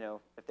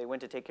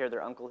went to take care of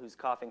their uncle who's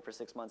coughing for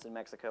 6 months in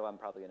Mexico, I'm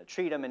probably going to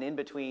treat them. And in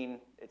between,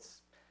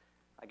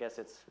 I guess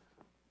it's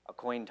a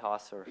coin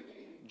toss or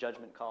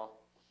judgment call.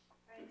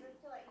 And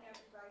just to let you know,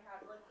 because I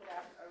had looked it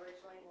up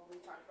originally when we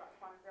talked about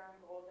quantiferon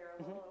gold, they're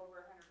a little over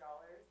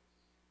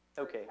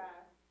 $100. Okay.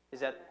 Is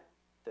that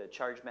the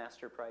charge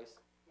master price?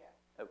 Yeah.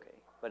 Okay.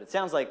 But it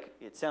sounds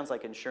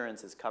like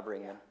insurance is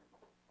covering them.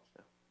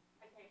 So.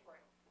 I paid for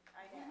it.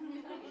 I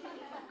know.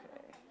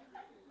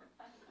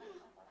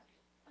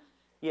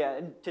 Yeah,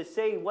 and to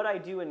say what I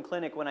do in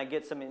clinic when I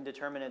get some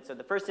indeterminate, so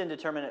the first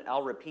indeterminate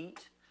I'll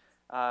repeat.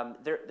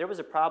 There was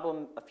a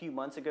problem a few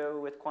months ago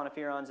with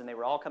quantiferons, and they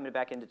were all coming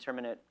back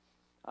indeterminate.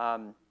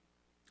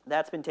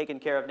 That's been taken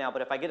care of now,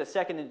 but if I get a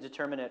second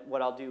indeterminate,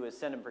 what I'll do is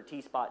send them for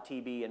T-spot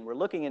TB, and we're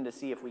looking in to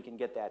see if we can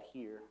get that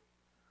here.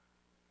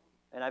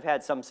 And I've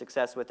had some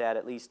success with that,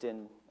 at least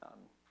in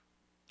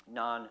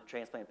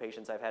non-transplant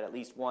patients. I've had at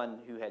least one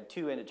who had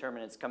 2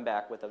 indeterminates come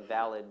back with a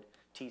valid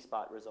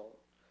T-spot result.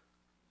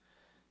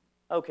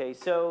 Okay,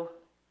 so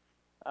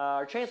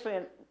are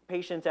transplant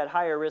patients at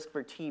higher risk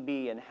for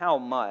TB, and how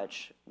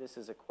much? This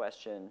is a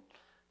question.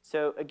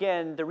 So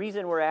again, the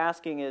reason we're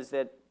asking is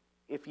that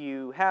if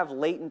you have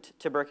latent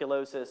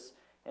tuberculosis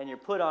and you're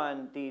put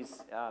on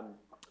these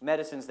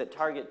medicines that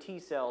target T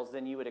cells,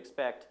 then you would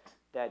expect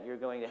that you're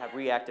going to have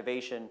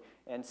reactivation.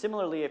 And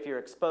similarly, if you're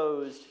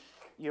exposed,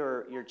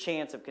 your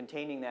chance of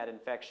containing that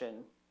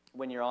infection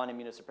when you're on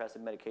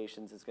immunosuppressive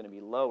medications is going to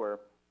be lower.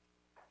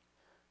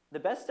 The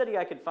best study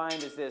I could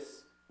find is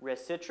this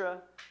Recitra.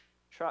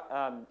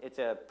 It's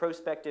a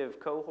prospective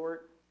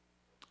cohort.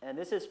 And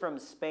this is from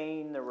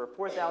Spain. There were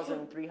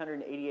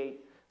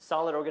 4,388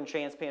 solid organ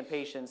transplant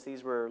patients.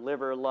 These were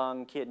liver,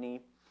 lung,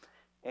 kidney,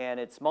 and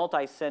it's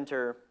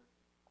multi-center.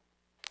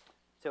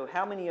 So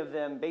how many of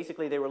them,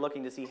 basically they were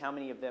looking to see how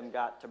many of them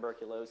got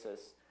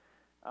tuberculosis.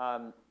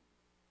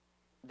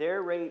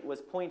 Their rate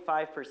was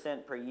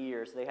 0.5% per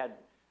year, so they had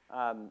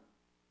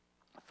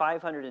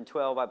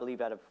 512, I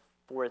believe, out of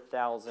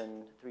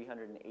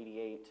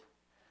 4,388.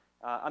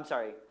 I'm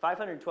sorry,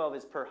 512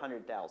 is per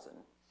 100,000,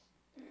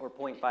 or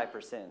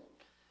 0.5%.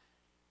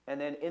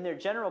 And then in their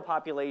general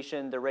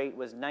population, the rate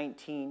was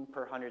 19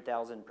 per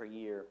 100,000 per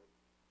year.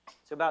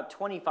 So about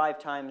 25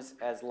 times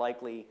as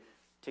likely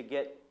to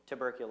get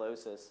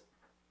tuberculosis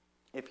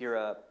if you're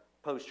a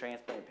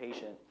post-transplant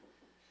patient.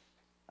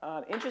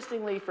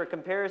 Interestingly, for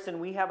comparison,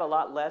 we have a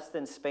lot less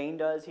than Spain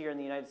does here in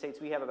the United States.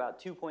 We have about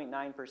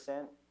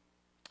 2.9%,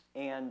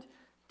 and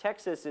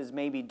Texas is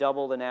maybe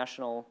double the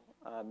national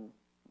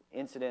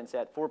incidence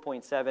at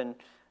 4.7.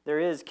 There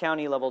is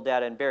county-level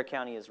data, and Bexar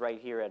County is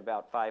right here at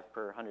about 5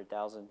 per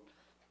 100,000,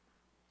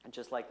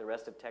 just like the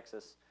rest of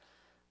Texas.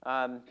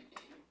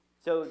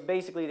 So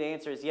basically, the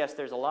answer is yes,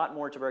 there's a lot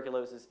more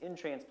tuberculosis in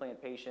transplant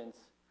patients.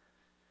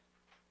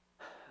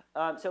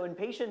 So in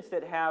patients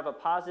that have a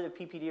positive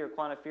PPD or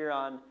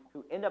quantiferon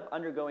who end up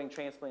undergoing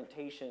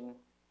transplantation,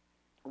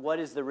 what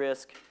is the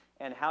risk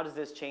and how does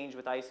this change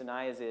with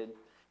isoniazid?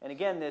 And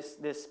again,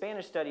 this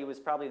Spanish study was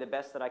probably the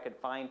best that I could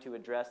find to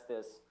address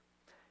this.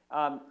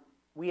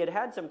 We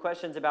had some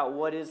questions about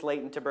what is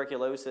latent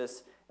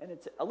tuberculosis, and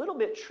it's a little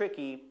bit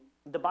tricky.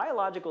 The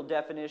biological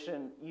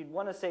definition, you'd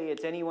want to say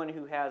it's anyone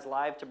who has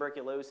live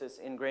tuberculosis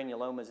in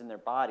granulomas in their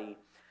body,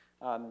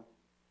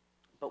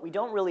 but we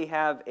don't really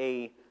have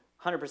a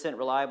 100%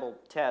 reliable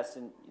test.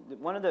 And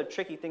one of the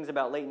tricky things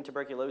about latent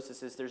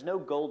tuberculosis is there's no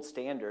gold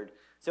standard.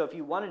 So if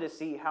you wanted to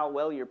see how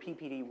well your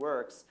PPD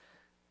works,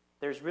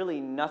 there's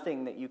really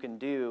nothing that you can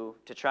do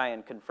to try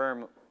and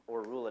confirm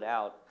or rule it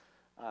out.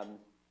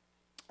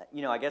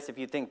 You know, I guess if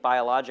you think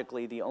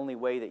biologically, the only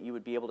way that you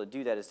would be able to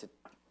do that is to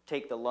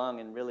take the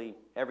lung and really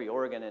every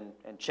organ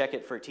and check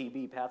it for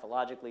TB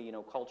pathologically, you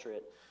know, culture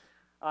it.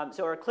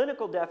 So our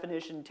clinical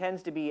definition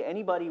tends to be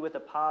anybody with a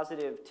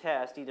positive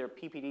test, either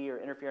PPD or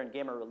interferon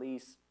gamma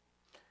release,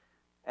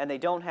 and they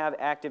don't have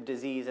active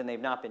disease and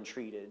they've not been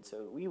treated.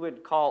 So we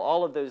would call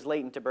all of those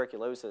latent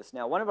tuberculosis.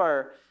 Now, one of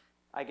our,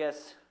 I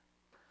guess,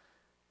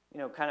 you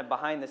know, kind of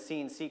behind the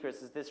scenes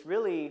secrets is this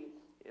really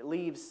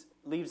leaves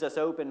us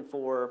open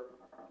for,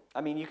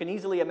 I mean, you can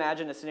easily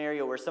imagine a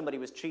scenario where somebody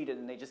was treated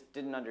and they just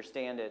didn't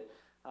understand it.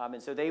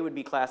 And so they would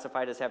be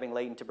classified as having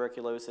latent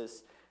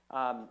tuberculosis.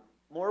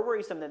 More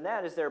worrisome than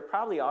that is there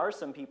probably are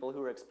some people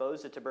who are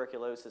exposed to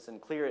tuberculosis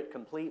and clear it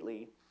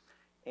completely,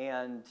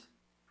 and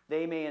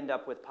they may end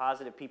up with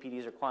positive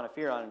PPDs or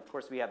quantiferon. Of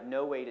course, we have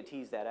no way to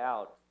tease that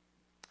out.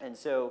 And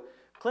so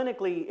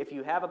clinically, if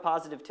you have a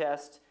positive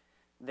test,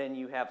 then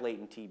you have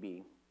latent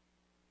TB.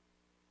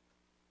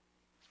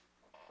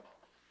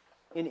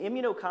 In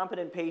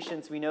immunocompetent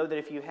patients, we know that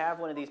if you have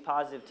one of these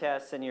positive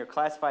tests and you're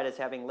classified as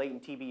having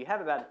latent TB, you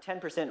have about a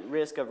 10%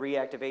 risk of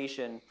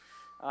reactivation.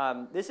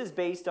 This is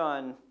based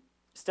on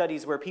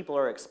studies where people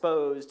are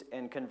exposed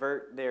and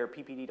convert their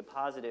PPD to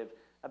positive.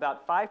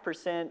 About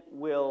 5%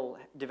 will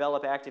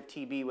develop active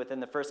TB within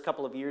the first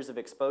couple of years of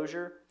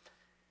exposure.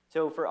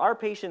 So for our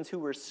patients who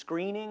were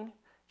screening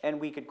and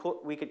we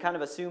could kind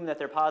of assume that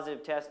their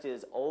positive test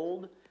is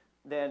old,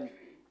 then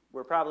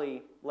we're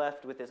probably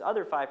left with this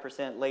other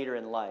 5% later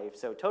in life.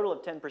 So total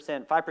of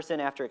 10%, 5%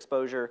 after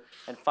exposure,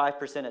 and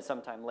 5% at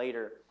some time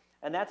later.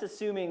 And that's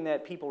assuming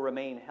that people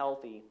remain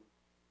healthy.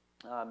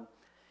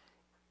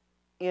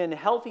 In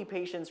healthy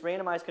patients,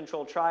 randomized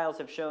controlled trials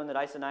have shown that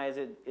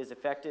isoniazid is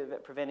effective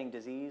at preventing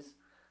disease.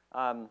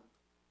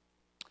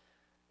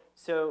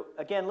 So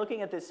again,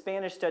 looking at this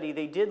Spanish study,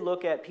 they did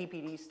look at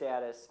PPD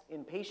status.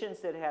 In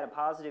patients that had a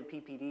positive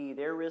PPD,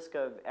 their risk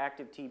of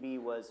active TB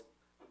was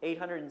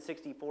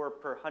 864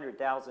 per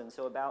 100,000,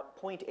 so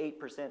about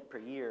 0.8% per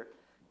year,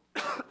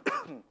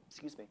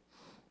 excuse me,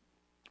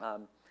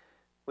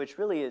 which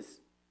really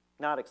is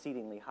not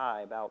exceedingly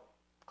high, about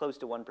close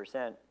to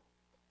 1%.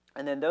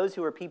 And then those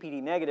who are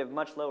PPD negative,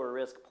 much lower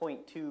risk,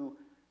 0.2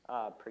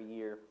 per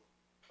year,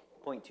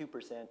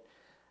 0.2%.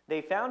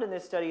 They found in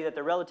this study that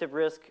the relative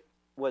risk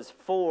was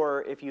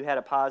 4 if you had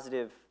a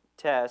positive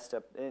test.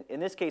 In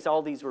this case,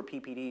 all these were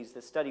PPDs.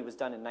 This study was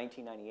done in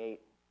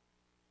 1998.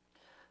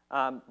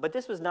 But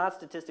this was not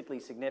statistically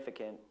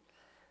significant.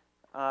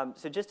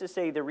 So just to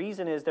say, the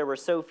reason is there were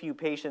so few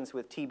patients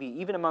with TB.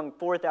 Even among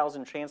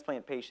 4,000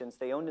 transplant patients,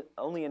 they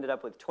only ended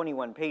up with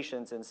 21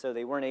 patients, and so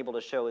they weren't able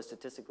to show a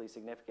statistically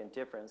significant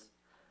difference.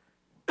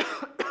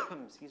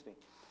 Excuse me.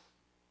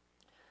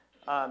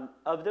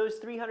 Of those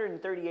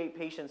 338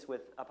 patients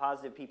with a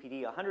positive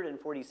PPD,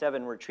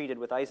 147 were treated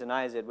with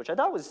isoniazid, which I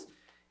thought was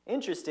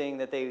interesting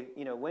that they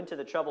went to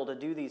the trouble to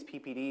do these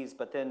PPDs,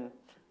 but then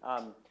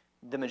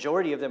the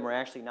majority of them were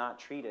actually not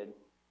treated.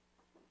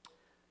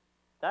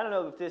 I don't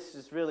know if this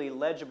is really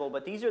legible,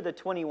 but these are the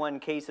 21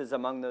 cases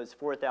among those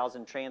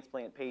 4,000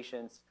 transplant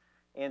patients.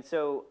 And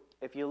so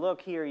if you look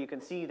here, you can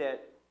see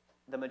that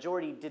the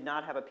majority did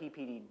not have a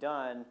PPD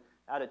done.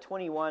 Out of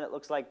 21, it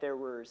looks like there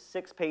were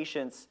 6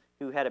 patients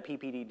who had a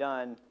PPD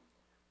done.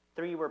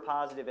 3 were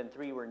positive and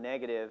 3 were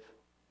negative.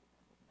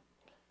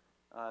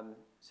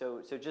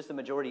 So just the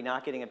majority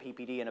not getting a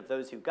PPD, and of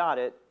those who got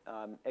it,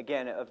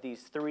 again, of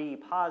these 3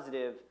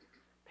 positive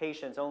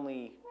patients,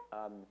 only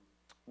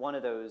one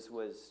of those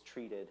was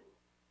treated.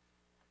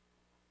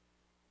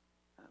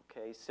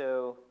 Okay,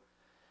 so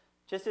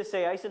just to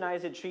say,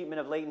 isoniazid treatment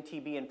of latent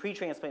TB in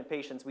pre-transplant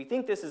patients, we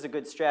think this is a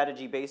good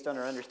strategy based on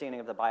our understanding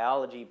of the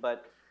biology,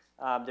 but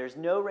there's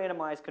no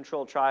randomized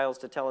controlled trials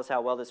to tell us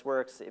how well this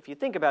works. If you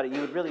think about it,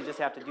 you would really just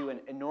have to do an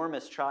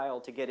enormous trial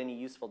to get any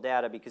useful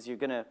data, because you're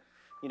going to,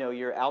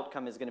 your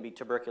outcome is going to be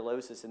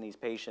tuberculosis in these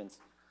patients,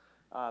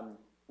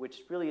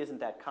 which really isn't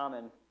that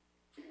common.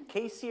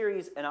 Case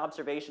series and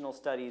observational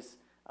studies,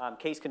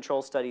 case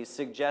control studies,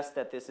 suggest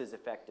that this is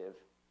effective.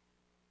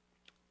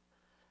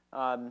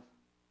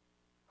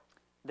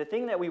 The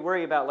thing that we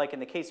worry about, like in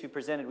the case we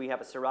presented, we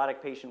have a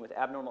cirrhotic patient with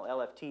abnormal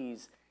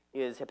LFTs,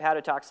 is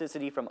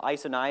hepatotoxicity from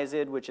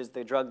isoniazid, which is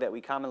the drug that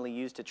we commonly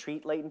use to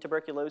treat latent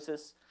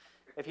tuberculosis.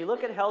 If you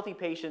look at healthy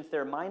patients,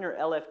 there are minor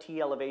LFT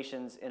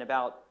elevations in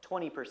about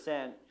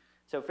 20%,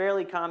 so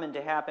fairly common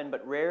to happen,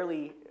 but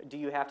rarely do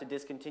you have to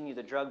discontinue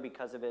the drug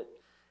because of it.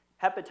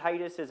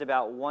 Hepatitis is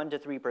about 1 to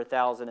 3 per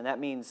thousand, and that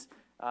means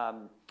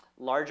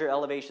larger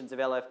elevations of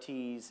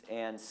LFTs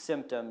and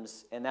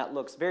symptoms, and that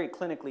looks very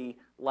clinically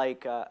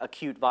like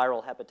acute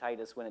viral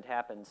hepatitis when it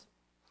happens.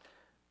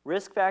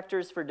 Risk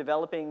factors for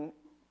developing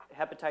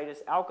hepatitis: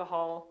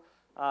 alcohol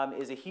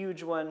is a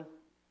huge one.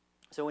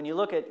 So when you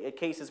look at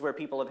cases where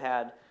people have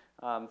had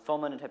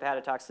fulminant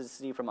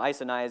hepatotoxicity from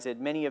isoniazid,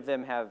 many of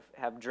them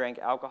have drank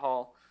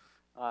alcohol.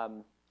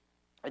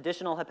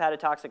 Additional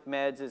hepatotoxic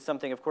meds is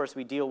something, of course,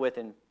 we deal with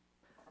in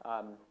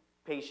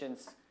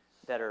patients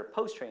that are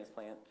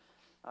post-transplant.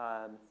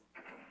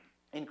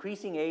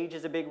 Increasing age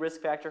is a big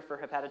risk factor for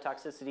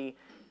hepatotoxicity.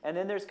 And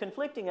then there's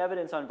conflicting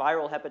evidence on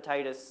viral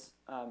hepatitis.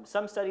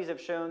 Some studies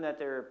have shown that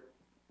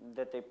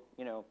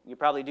you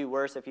probably do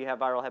worse if you have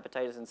viral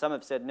hepatitis, and some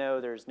have said no,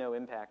 there's no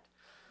impact.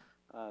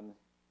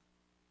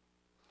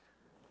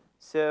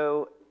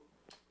 So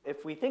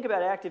if we think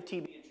about active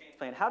TB and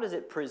transplant, how does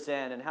it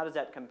present, and how does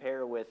that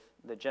compare with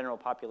the general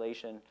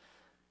population?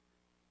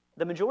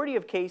 The majority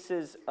of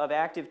cases of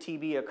active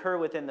TB occur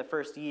within the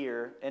first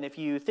year, and if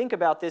you think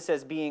about this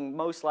as being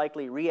most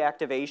likely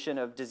reactivation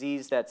of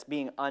disease that's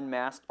being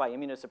unmasked by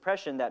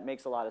immunosuppression, that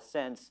makes a lot of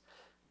sense.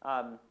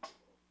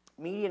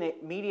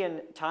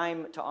 Median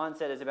time to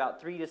onset is about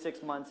 3 to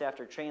 6 months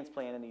after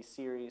transplant in these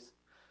series.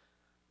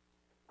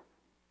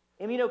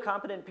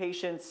 Immunocompetent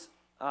patients,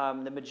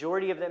 the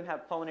majority of them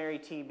have pulmonary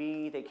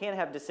TB. They can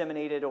have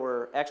disseminated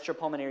or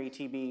extrapulmonary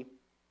TB.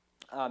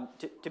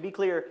 To be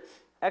clear,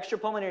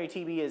 extrapulmonary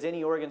TB is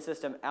any organ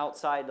system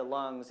outside the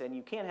lungs, and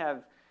you can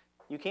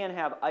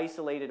have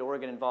isolated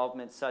organ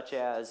involvement, such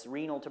as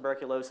renal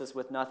tuberculosis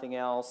with nothing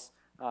else,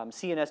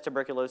 CNS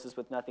tuberculosis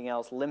with nothing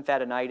else,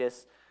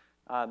 lymphadenitis,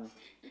 and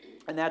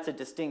that's a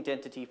distinct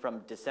entity from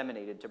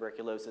disseminated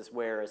tuberculosis,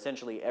 where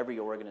essentially every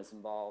organ is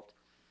involved.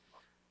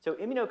 So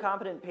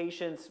immunocompetent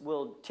patients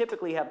will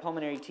typically have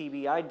pulmonary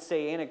TB. I'd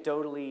say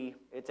anecdotally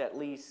it's at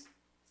least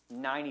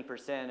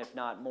 90%, if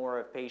not more,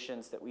 of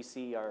patients that we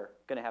see are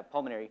going to have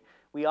pulmonary.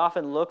 We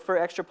often look for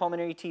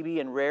extrapulmonary TB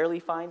and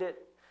rarely find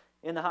it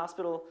in the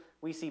hospital.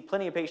 We see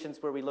plenty of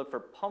patients where we look for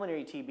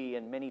pulmonary TB,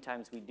 and many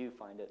times we do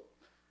find it.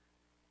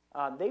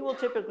 They will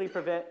typically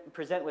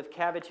present with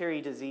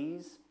cavitary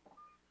disease,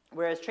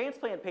 whereas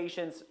transplant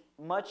patients,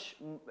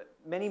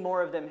 many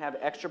more of them have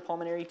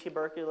extrapulmonary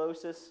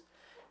tuberculosis.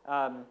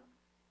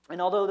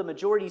 And although the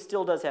majority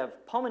still does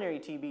have pulmonary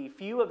TB,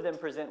 few of them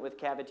present with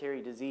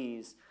cavitary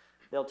disease.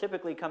 They'll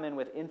typically come in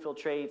with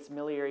infiltrates,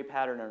 miliary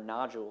pattern, or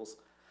nodules.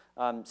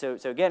 So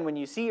again, when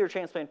you see your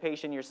transplant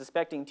patient, you're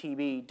suspecting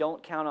TB,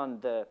 don't count on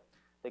the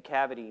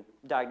cavity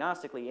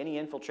diagnostically. Any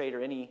infiltrate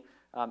or any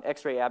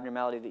X-ray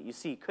abnormality that you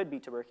see could be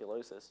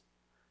tuberculosis.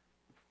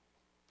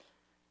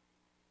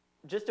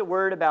 Just a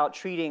word about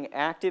treating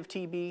active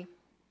TB.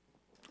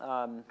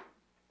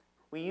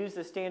 We use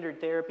the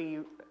standard therapy,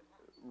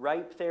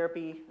 RIPE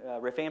therapy,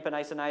 rifampin,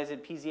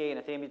 isoniazid, PZA,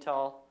 and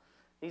ethambutol.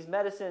 These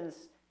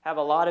medicines have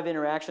a lot of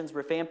interactions.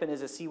 Rifampin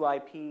is a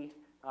CYP,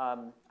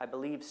 I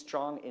believe,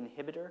 strong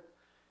inhibitor.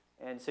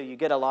 And so you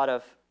get a lot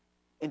of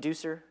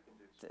inducer.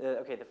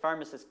 Okay, the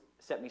pharmacist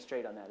set me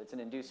straight on that. It's an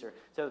inducer.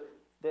 So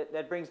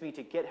that brings me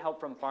to get help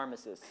from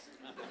pharmacists.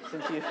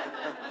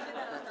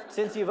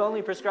 Since you've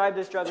only prescribed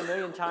this drug 1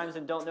 million times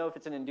and don't know if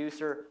it's an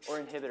inducer or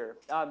inhibitor.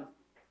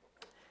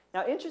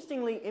 Now,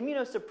 interestingly,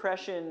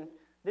 immunosuppression,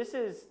 this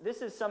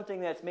is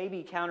something that's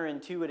maybe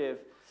counterintuitive.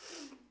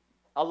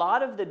 A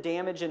lot of the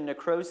damage and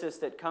necrosis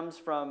that comes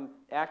from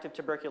active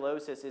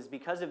tuberculosis is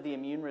because of the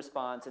immune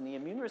response, and the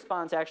immune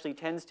response actually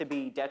tends to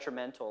be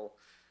detrimental.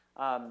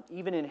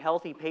 Even in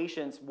healthy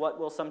patients, what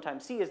we'll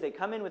sometimes see is they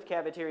come in with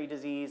cavitary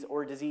disease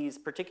or disease,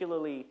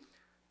 particularly,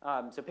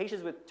 so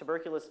patients with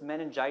tuberculous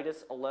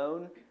meningitis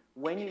alone,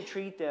 when you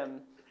treat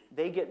them,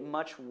 they get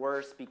much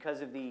worse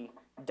because of the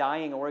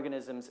dying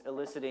organisms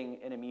eliciting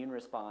an immune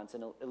response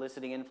and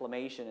eliciting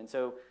inflammation. And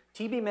so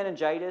TB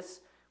meningitis,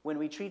 when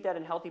we treat that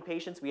in healthy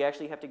patients, we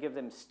actually have to give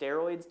them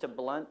steroids to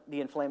blunt the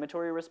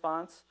inflammatory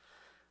response.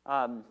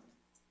 Regular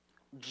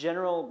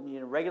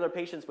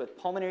patients with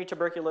pulmonary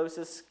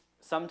tuberculosis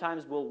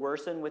sometimes will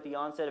worsen with the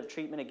onset of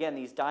treatment. Again,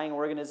 these dying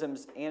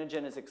organisms,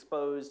 antigen is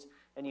exposed,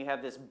 and you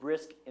have this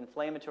brisk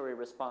inflammatory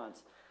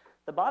response.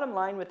 The bottom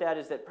line with that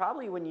is that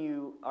probably when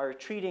you are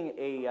treating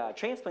a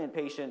transplant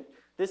patient,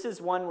 this is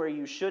one where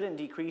you shouldn't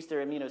decrease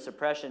their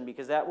immunosuppression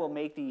because that will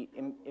make the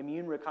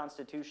immune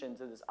reconstitution.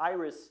 So this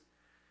iris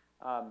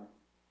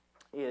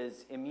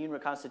is immune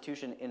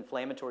reconstitution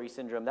inflammatory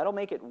syndrome. That'll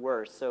make it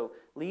worse. So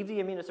leave the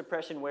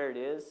immunosuppression where it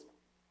is.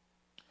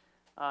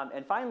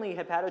 And finally,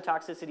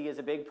 hepatotoxicity is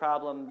a big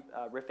problem.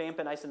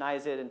 Rifampin,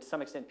 isoniazid, and to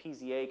some extent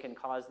PZA can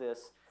cause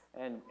this.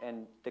 And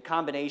the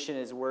combination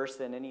is worse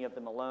than any of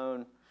them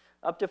alone.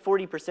 Up to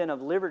 40%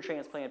 of liver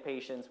transplant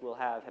patients will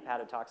have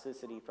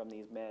hepatotoxicity from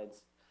these meds.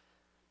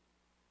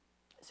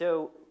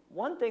 So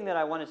one thing that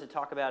I wanted to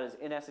talk about is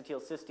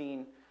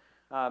N-acetylcysteine.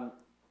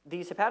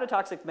 These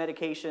hepatotoxic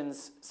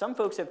medications, some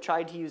folks have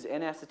tried to use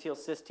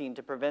N-acetylcysteine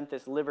to prevent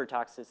this liver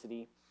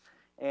toxicity.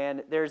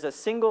 And there's a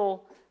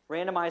single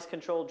randomized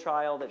controlled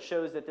trial that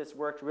shows that this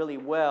worked really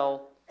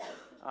well.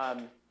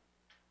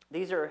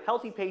 These are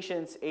healthy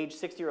patients age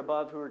 60 or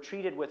above who are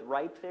treated with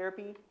RIPE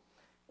therapy.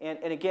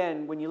 And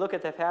again, when you look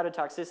at the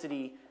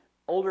hepatotoxicity,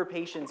 older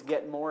patients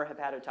get more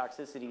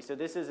hepatotoxicity. So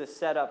this is a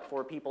setup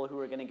for people who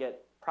are going to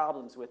get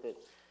problems with it.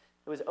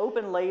 It was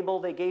open label.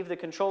 They gave the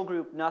control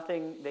group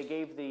nothing. They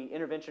gave the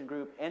intervention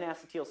group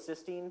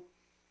N-acetylcysteine.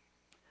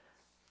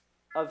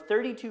 Of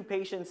 32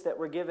 patients that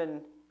were given,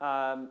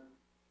 so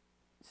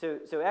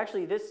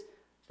actually this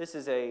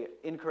is an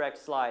incorrect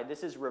slide.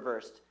 This is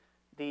reversed.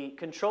 The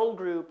control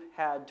group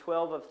had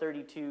 12 of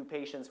 32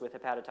 patients with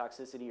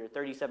hepatotoxicity, or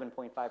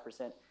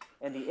 37.5%.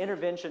 And the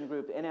intervention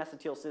group,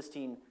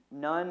 N-acetylcysteine,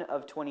 none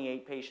of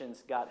 28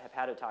 patients got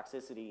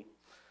hepatotoxicity.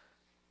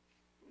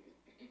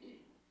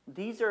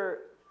 These are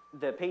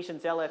the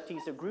patient's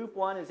LFT. So group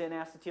 1 is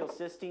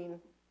N-acetylcysteine.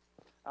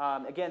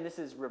 Again, this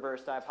is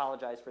reversed. I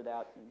apologize for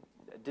that.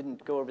 I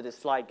didn't go over this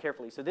slide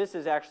carefully. So this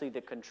is actually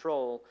the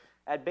control.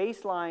 At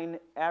baseline,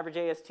 average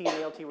AST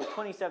and ALT were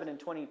 27 and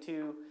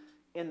 22.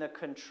 In the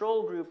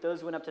control group,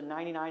 those went up to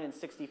 99 and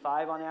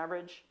 65 on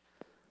average.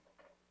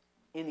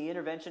 In the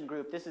intervention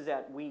group, this is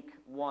at week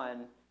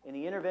 1. In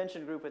the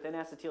intervention group with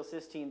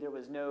N-acetylcysteine, there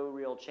was no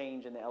real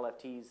change in the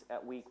LFTs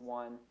at week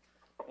 1.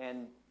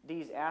 And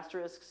these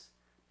asterisks,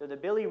 so the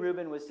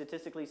bilirubin was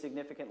statistically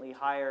significantly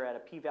higher at a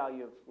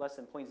p-value of less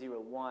than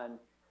 0.01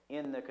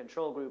 in the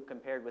control group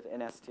compared with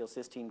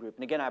N-acetylcysteine group.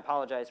 And again, I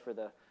apologize for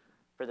the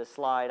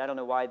slide. I don't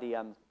know why the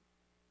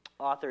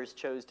authors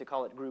chose to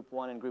call it group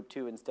 1 and group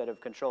 2 instead of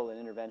control and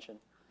intervention.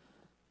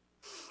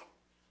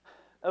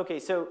 Okay,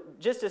 so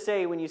just to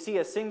say, when you see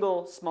a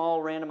single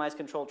small randomized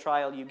controlled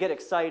trial, you get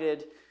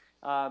excited.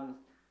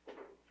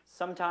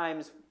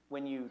 Sometimes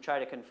when you try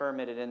to confirm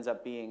it, it ends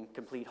up being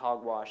complete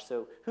hogwash.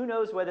 So who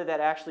knows whether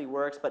that actually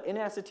works, but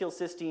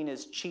N-acetylcysteine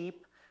is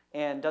cheap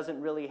and doesn't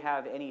really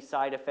have any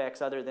side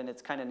effects other than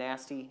it's kind of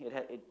nasty.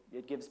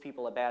 It gives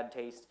people a bad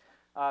taste.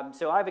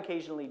 So I've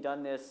occasionally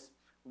done this.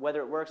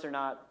 Whether it works or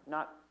not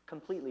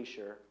completely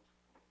sure.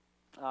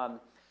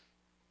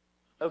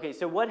 Okay,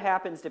 so what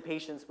happens to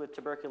patients with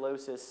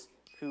tuberculosis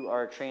who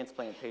are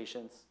transplant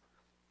patients?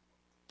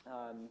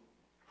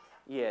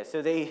 Yeah,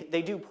 so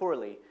they do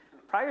poorly.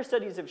 Prior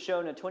studies have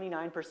shown a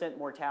 29%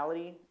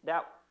 mortality.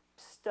 That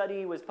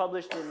study was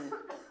published in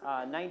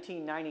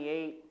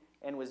 1998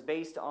 and was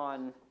based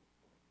on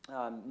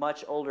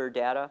much older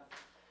data.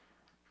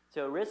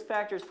 So risk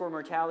factors for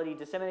mortality: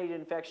 disseminated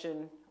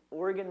infection,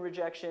 organ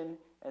rejection,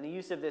 and the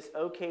use of this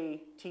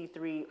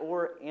OKT3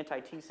 or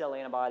anti-T-cell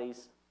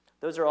antibodies.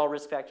 Those are all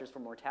risk factors for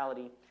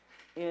mortality.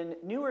 In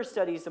newer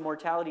studies, the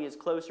mortality is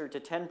closer to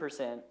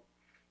 10%.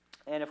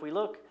 And if we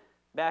look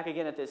back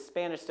again at this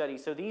Spanish study,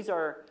 so these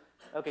are,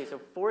 okay,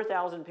 so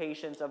 4,000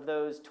 patients. Of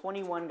those,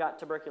 21 got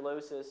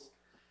tuberculosis.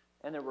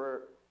 And there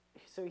were,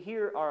 so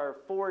here are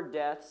 4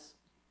 deaths.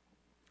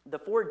 The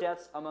 4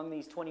 deaths among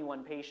these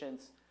 21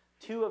 patients,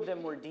 2 of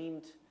them were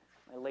deemed,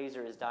 my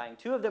laser is dying,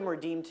 2 of them were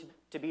deemed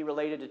to be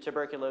related to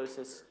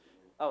tuberculosis.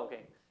 Oh,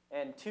 okay.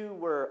 And 2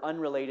 were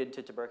unrelated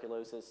to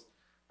tuberculosis.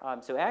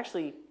 So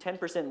actually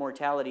 10%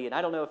 mortality, and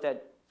I don't know if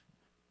that,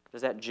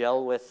 does that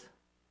gel with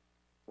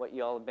what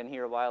you all have been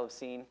here a while have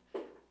seen?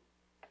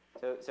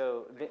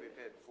 So I think we've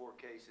had 4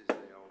 cases and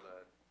they all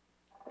died.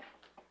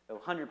 Oh,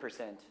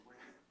 100%.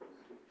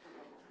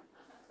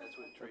 That's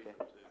what treated Okay.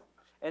 them too.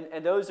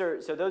 And those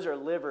are, so those are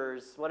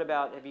livers. What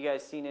about, have you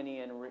guys seen any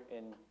in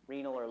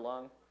renal or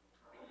lung?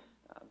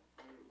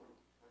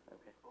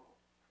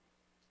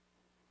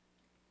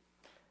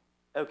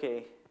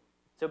 Okay,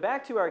 so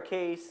back to our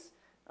case.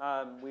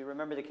 We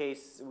remember the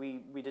case.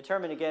 We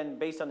determined, again,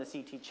 based on the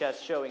CT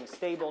chest showing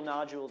stable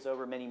nodules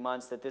over many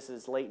months, that this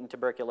is latent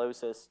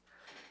tuberculosis.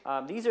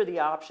 These are the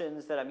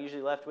options that I'm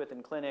usually left with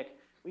in clinic.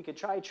 We could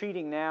try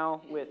treating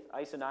now with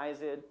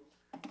isoniazid.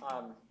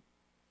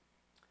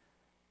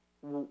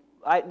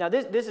 Now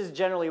this is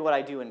generally what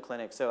I do in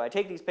clinic. So I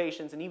take these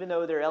patients, and even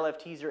though their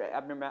LFTs are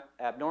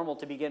abnormal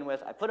to begin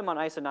with, I put them on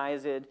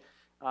isoniazid.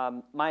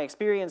 My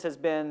experience has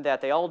been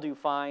that they all do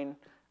fine.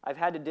 I've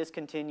had to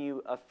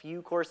discontinue a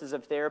few courses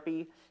of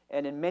therapy,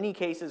 and in many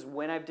cases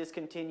when I've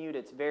discontinued,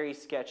 it's very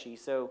sketchy.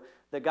 So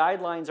the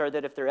guidelines are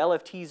that if their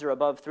LFTs are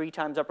above 3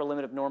 times upper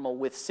limit of normal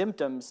with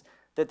symptoms,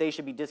 that they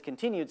should be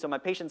discontinued. So my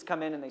patients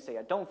come in and they say,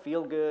 I don't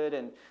feel good,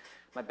 and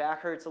my back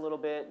hurts a little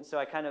bit, and so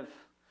I kind of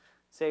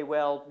say,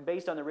 well,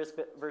 based on the risk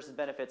versus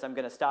benefits, I'm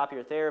going to stop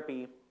your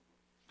therapy,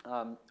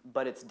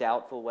 but it's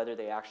doubtful whether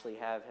they actually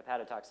have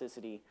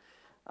hepatotoxicity.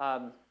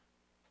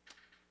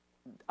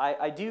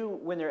 I do,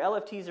 when their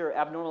LFTs are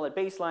abnormal at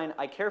baseline,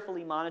 I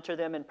carefully monitor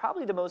them, and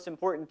probably the most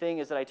important thing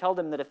is that I tell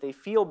them that if they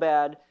feel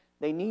bad,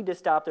 they need to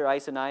stop their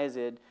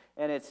isoniazid,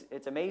 and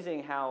it's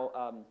amazing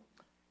how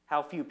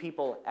few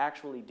people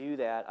actually do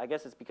that. I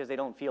guess it's because they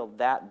don't feel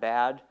that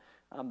bad.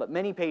 But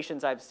many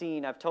patients I've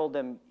seen, I've told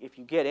them, if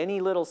you get any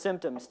little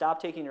symptoms,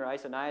 stop taking your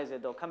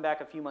isoniazid. They'll come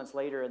back a few months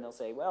later and they'll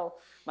say, well,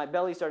 my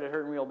belly started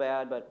hurting real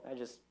bad, but I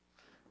just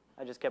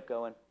kept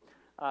going.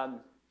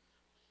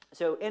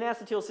 So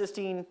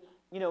N-acetylcysteine,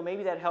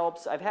 maybe that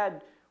helps.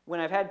 When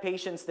I've had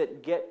patients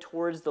that get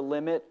towards the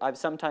limit, I've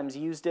sometimes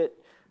used it.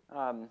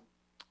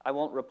 I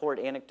won't report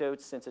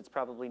anecdotes since it's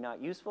probably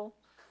not useful.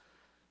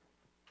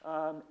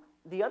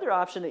 The other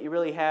option that you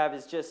really have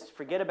is just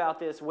forget about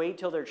this, wait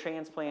till they're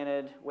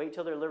transplanted, wait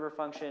till their liver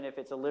function, if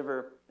it's a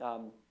liver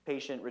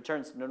patient,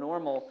 returns to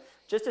normal,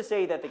 just to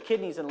say that the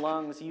kidneys and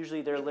lungs,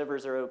 usually their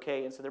livers are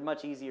okay, and so they're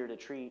much easier to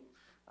treat.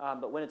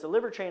 But when it's a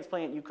liver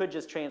transplant, you could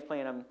just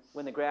transplant them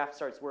when the graft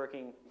starts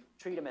working,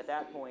 treat them at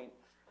that point.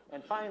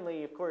 And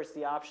finally, of course,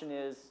 the option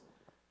is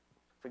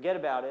forget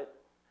about it.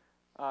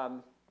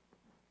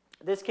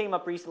 This came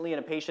up recently in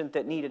a patient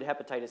that needed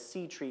hepatitis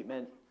C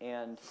treatment,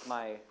 and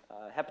my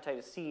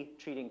hepatitis C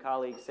treating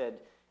colleague said,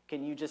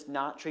 can you just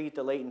not treat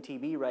the latent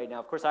TB right now?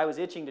 Of course, I was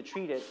itching to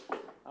treat it,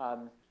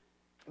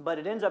 but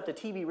it ends up the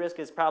TB risk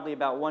is probably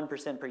about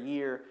 1% per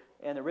year,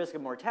 and the risk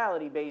of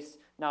mortality based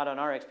not on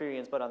our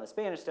experience but on the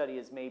Spanish study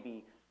is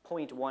maybe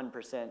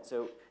 0.1%.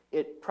 So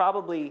it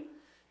probably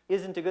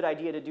isn't a good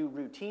idea to do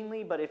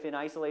routinely, but if in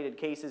isolated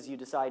cases you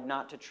decide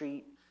not to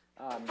treat,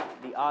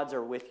 the odds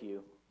are with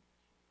you.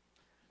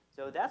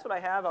 So that's what I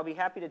have. I'll be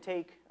happy to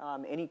take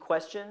any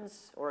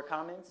questions or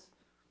comments.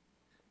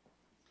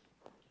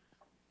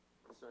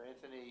 So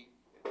Anthony,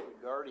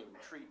 regarding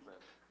treatment.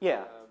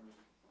 Yeah.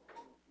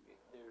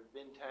 There have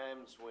been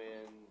times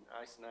when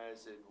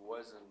isoniazid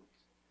wasn't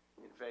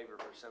in favor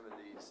for some of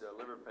these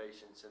liver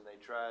patients, and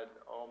they tried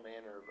all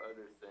manner of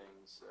other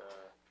things,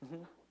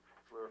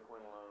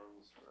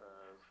 fluoroquinolones,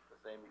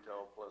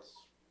 ethambutol plus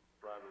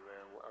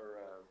ribavirin,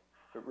 or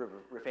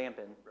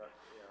Rifampin.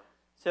 yeah.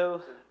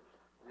 So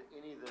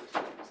Did any of those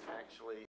things actually